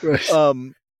 Right.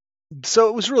 So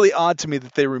it was really odd to me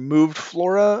that they removed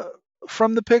Flora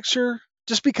from the picture,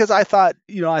 just because I thought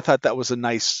that was a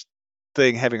nice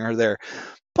thing having her there.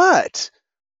 But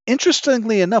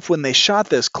interestingly enough, when they shot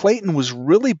this, Clayton was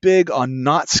really big on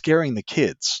not scaring the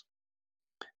kids.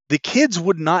 The kids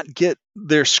would not get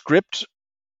their script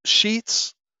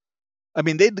sheets. I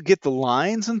mean, they'd get the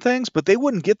lines and things, but they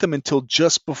wouldn't get them until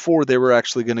just before they were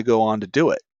actually going to go on to do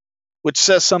it, which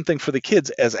says something for the kids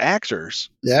as actors.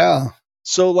 Yeah.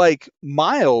 So, like,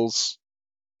 Miles,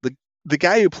 the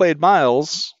guy who played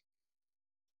Miles,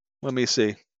 let me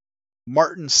see,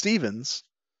 Martin Stevens,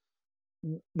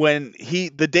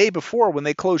 the day before, when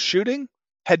they closed shooting,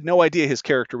 had no idea his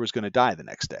character was going to die the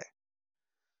next day.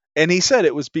 And he said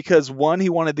it was because, one, he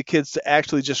wanted the kids to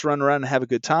actually just run around and have a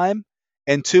good time.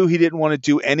 And two, he didn't want to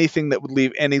do anything that would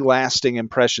leave any lasting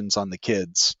impressions on the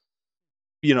kids,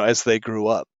 as they grew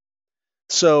up.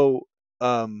 So,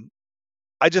 I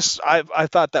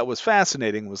thought that was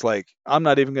fascinating. Was like, I'm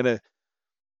not even gonna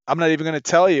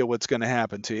tell you what's gonna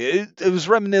happen to you. It was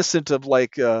reminiscent of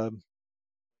like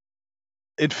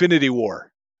Infinity War.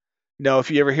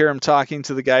 If you ever hear him talking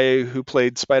to the guy who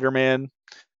played Spider-Man,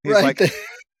 he's right. like,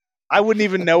 I wouldn't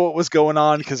even know what was going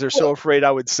on because they're so afraid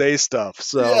I would say stuff.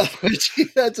 So yeah,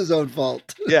 that's his own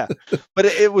fault. Yeah, but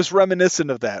it was reminiscent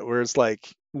of that, where it's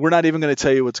like, we're not even going to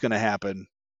tell you what's going to happen.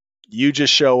 You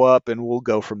just show up and we'll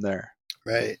go from there.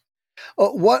 Right.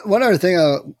 Oh, one other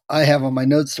thing I have on my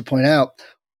notes to point out,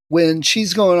 when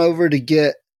she's going over to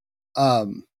get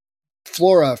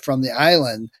Flora from the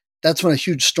island, that's when a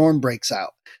huge storm breaks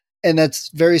out. And that's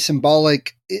very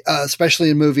symbolic, especially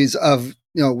in movies of,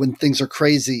 when things are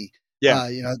crazy. Yeah.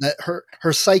 That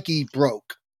her psyche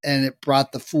broke and it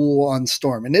brought the full on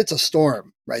storm. And it's a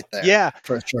storm right there. Yeah.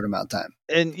 For a short amount of time.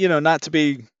 And, not to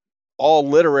be all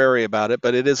literary about it,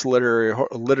 but it is a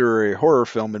literary horror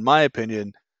film, in my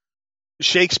opinion.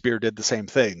 Shakespeare did the same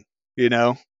thing.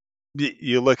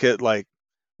 You look at, like,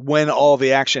 when all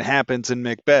the action happens in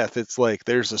Macbeth, it's like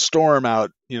there's a storm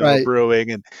out, right.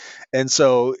 brewing. And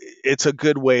so it's a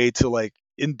good way to, like,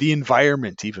 in the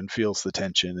environment even feels the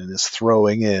tension and is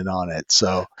throwing in on it.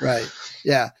 So, right.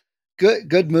 Yeah.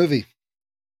 Good movie.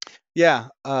 Yeah.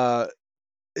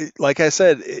 Like I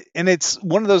said, and it's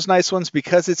one of those nice ones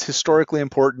because it's historically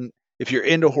important. If you're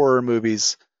into horror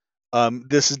movies,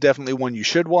 this is definitely one you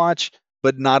should watch,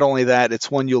 but not only that, it's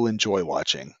one you'll enjoy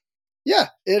watching. Yeah.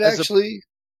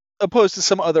 Opposed to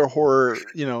some other horror,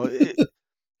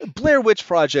 Blair Witch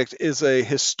Project is a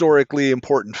historically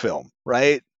important film,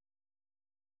 right?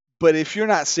 But if you're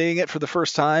not seeing it for the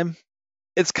first time,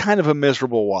 it's kind of a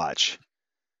miserable watch.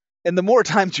 And the more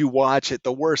times you watch it,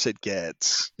 the worse it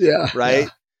gets. Yeah. Right? Yeah.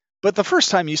 But the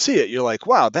first time you see it, you're like,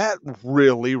 wow, that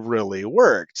really, really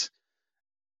worked.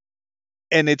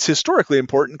 And it's historically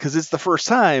important because it's the first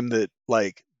time that,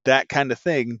 like, that kind of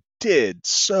thing did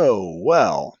so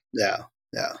well. Yeah.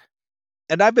 Yeah.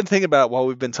 And I've been thinking about, while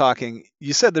we've been talking,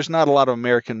 you said there's not a lot of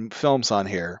American films on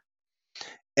here.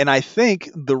 And I think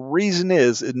the reason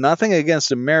is nothing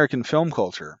against American film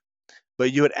culture,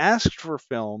 but you had asked for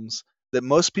films that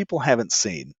most people haven't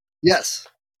seen. Yes.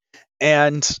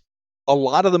 And a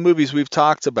lot of the movies we've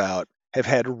talked about have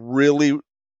had really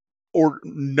or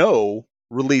no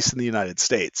release in the United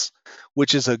States,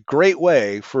 which is a great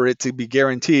way for it to be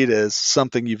guaranteed as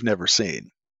something you've never seen.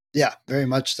 Yeah, very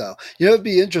much so. It'd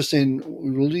be interesting, we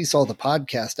release all the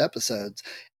podcast episodes,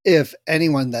 if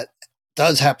anyone that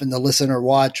does happen to listen or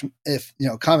watch, if,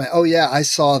 comment, oh yeah, I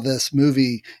saw this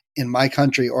movie in my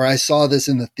country, or I saw this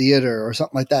in the theater or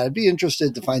something like that. I'd be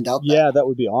interested to find out. Yeah, that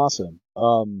would be awesome.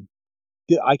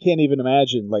 I can't even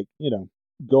imagine, like,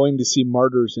 going to see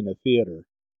Martyrs in a theater.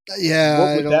 Yeah.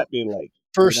 What would that be like?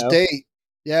 First date.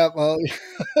 Yeah, well.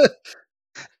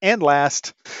 And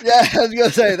last. Yeah, I was going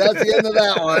to say, that's the end of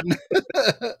that one.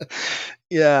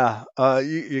 Yeah,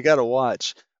 you got to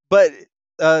watch. But,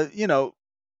 The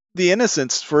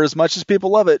Innocents, for as much as people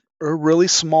love it, a really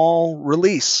small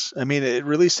release. I mean, it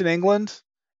released in England,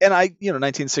 And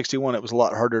 1961, it was a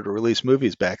lot harder to release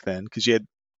movies back then because you had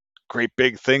great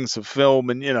big things of film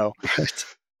and,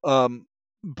 Right.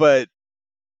 But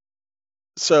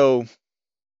so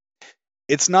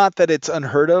it's not that it's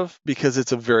unheard of because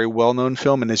it's a very well-known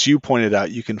film. And as you pointed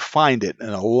out, you can find it in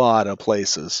a lot of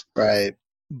places. Right.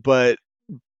 But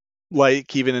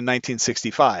like even in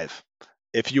 1965,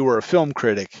 if you were a film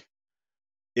critic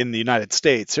in the United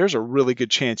States, there's a really good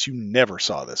chance you never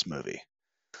saw this movie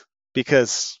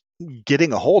because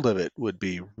getting a hold of it would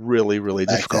be really, really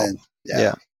Back difficult.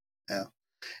 then. Yeah.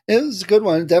 It was a good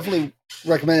one. Definitely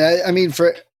recommend. I mean,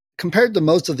 compared to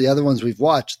most of the other ones we've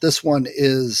watched, this one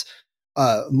is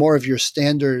more of your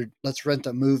standard. Let's rent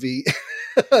a movie.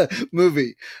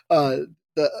 movie. The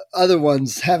other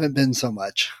ones haven't been so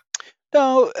much.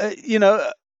 No,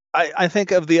 I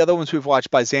think of the other ones we've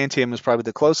watched, Byzantium is probably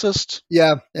the closest.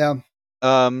 Yeah.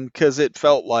 Because it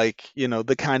felt like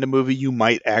the kind of movie you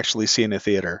might actually see in a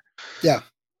theater. Yeah.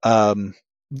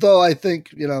 Though I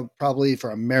think, probably for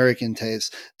American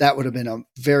taste, that would have been a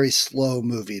very slow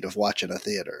movie to watch in a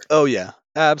theater. Oh, yeah,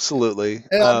 absolutely.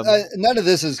 And none of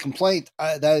this is complaint.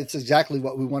 That's exactly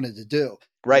what we wanted to do.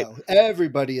 Right.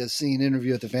 Everybody has seen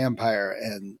Interview with the Vampire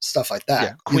and stuff like that.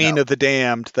 Yeah. Queen of the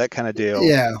Damned, that kind of deal.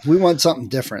 Yeah. We want something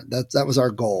different. That was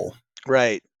our goal.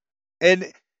 Right. And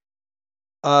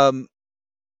we're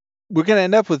going to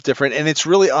end up with different. And it's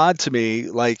really odd to me,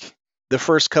 like, the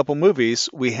first couple movies,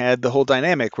 we had the whole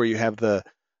dynamic where you have the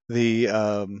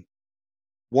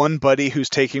one buddy who's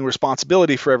taking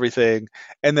responsibility for everything,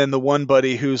 and then the one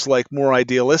buddy who's like more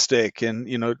idealistic,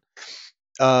 and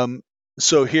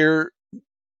so here,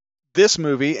 this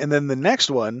movie and then the next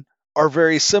one are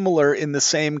very similar in the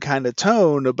same kind of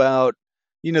tone about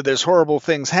there's horrible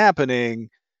things happening.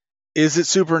 Is it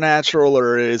supernatural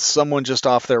or is someone just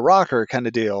off their rocker kind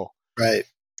of deal? Right.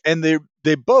 And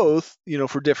they both,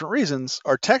 for different reasons,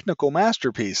 are technical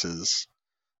masterpieces.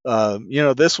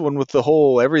 This one with the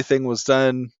whole everything was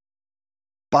done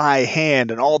by hand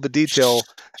and all the detail.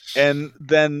 And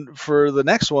then for the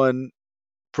next one,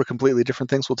 for completely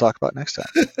different things we'll talk about next time.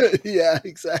 Yeah,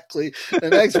 exactly. The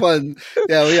next one,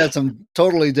 we had some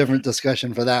totally different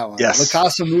discussion for that one. Yes. La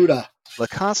Casa Muda. La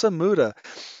Casa Muda.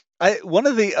 One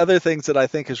of the other things that I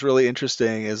think is really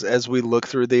interesting is as we look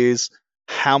through these,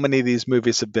 how many of these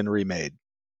movies have been remade?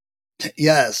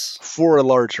 Yes. For a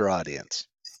larger audience.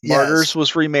 Yes. Martyrs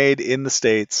was remade in the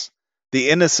States. The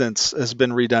Innocents has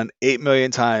been redone 8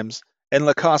 million times. And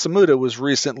La Casa Muda was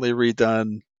recently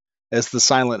redone as The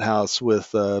Silent House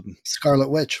with Scarlet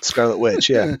Witch. Scarlet Witch,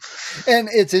 yeah. And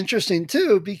it's interesting,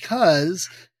 too, because,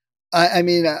 I'm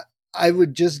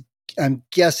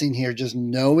guessing here, just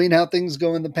knowing how things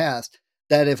go in the past,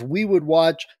 that if we would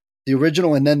watch the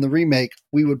original and then the remake,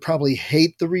 we would probably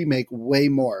hate the remake way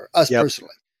more, us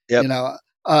personally. Yep.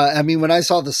 When I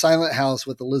saw The Silent House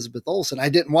with Elizabeth Olsen, I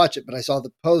didn't watch it, but I saw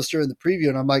the poster and the preview,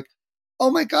 and I'm like,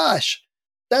 oh my gosh,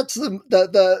 that's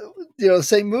the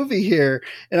same movie here.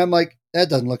 And I'm like, that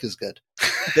doesn't look as good.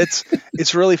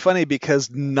 It's really funny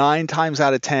because 9 times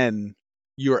out of 10,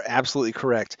 you're absolutely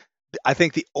correct. I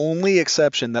think the only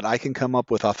exception that I can come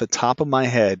up with off the top of my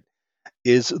head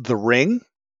is The Ring.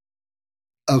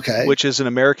 Okay. Which is an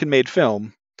American-made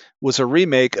film, was a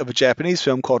remake of a Japanese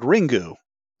film called Ringu.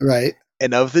 Right.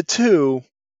 And of the two,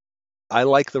 I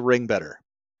like The Ring better.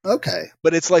 Okay.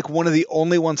 But it's like one of the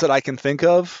only ones that I can think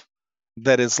of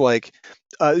that is like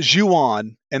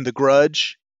Ju-On and The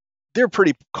Grudge. They're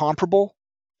pretty comparable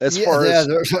as far as...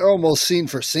 Yeah, they're almost scene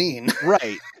for scene.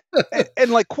 Right.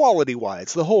 and like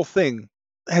quality-wise, the whole thing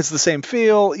has the same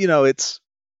feel.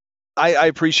 I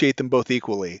appreciate them both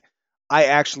equally. I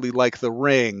actually like The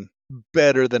Ring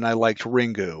better than I liked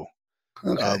Ringu,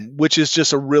 which is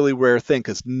just a really rare thing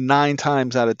because 9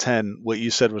 times out of 10, what you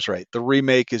said was right. The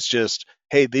remake is just,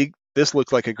 hey, this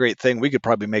looked like a great thing. We could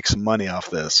probably make some money off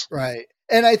this. Right.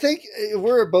 And I think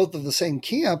we're both of the same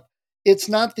camp. It's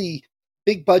not the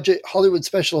big budget Hollywood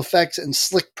special effects and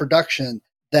slick production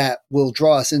that will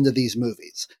draw us into these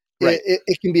movies. Right.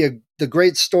 It can be the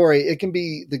great story. It can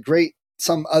be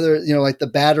some other, like The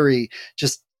Battery,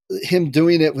 just him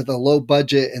doing it with a low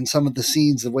budget and some of the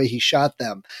scenes, the way he shot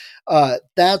them.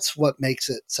 That's what makes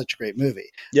it such a great movie.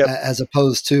 Yep. As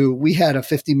opposed to, we had a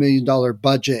 $50 million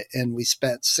budget and we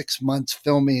spent 6 months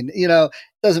filming,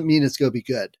 doesn't mean it's going to be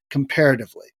good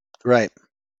comparatively. Right.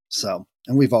 So,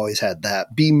 and we've always had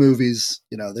that. B movies,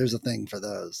 there's a thing for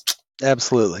those.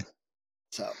 Absolutely.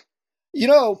 So,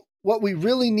 what we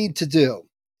really need to do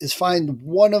is find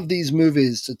one of these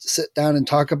movies to sit down and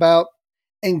talk about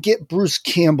and get Bruce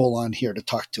Campbell on here to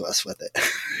talk to us with it.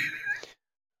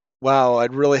 Wow,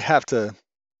 I'd really have to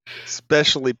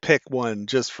specially pick one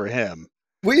just for him.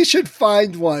 We should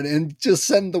find one and just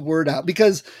send the word out,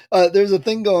 because there's a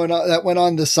thing going on that went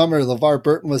on this summer LeVar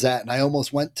Burton was at, and I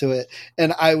almost went to it.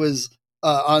 And I was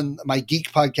on my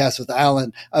Geek podcast with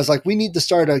Alan. I was like, we need to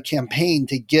start a campaign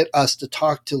to get us to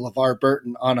talk to LeVar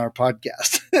Burton on our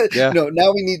podcast. Yeah.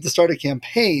 Now we need to start a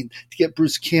campaign to get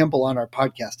Bruce Campbell on our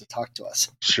podcast to talk to us.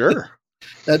 Sure.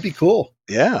 That'd be cool.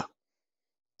 Yeah.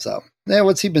 So, yeah,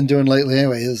 what's he been doing lately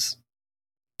anyway? His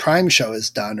Prime show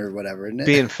is done or whatever, isn't it?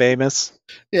 Being famous.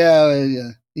 Yeah.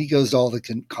 He goes to all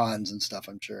the cons and stuff,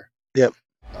 I'm sure. Yep.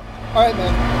 All right,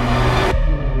 man.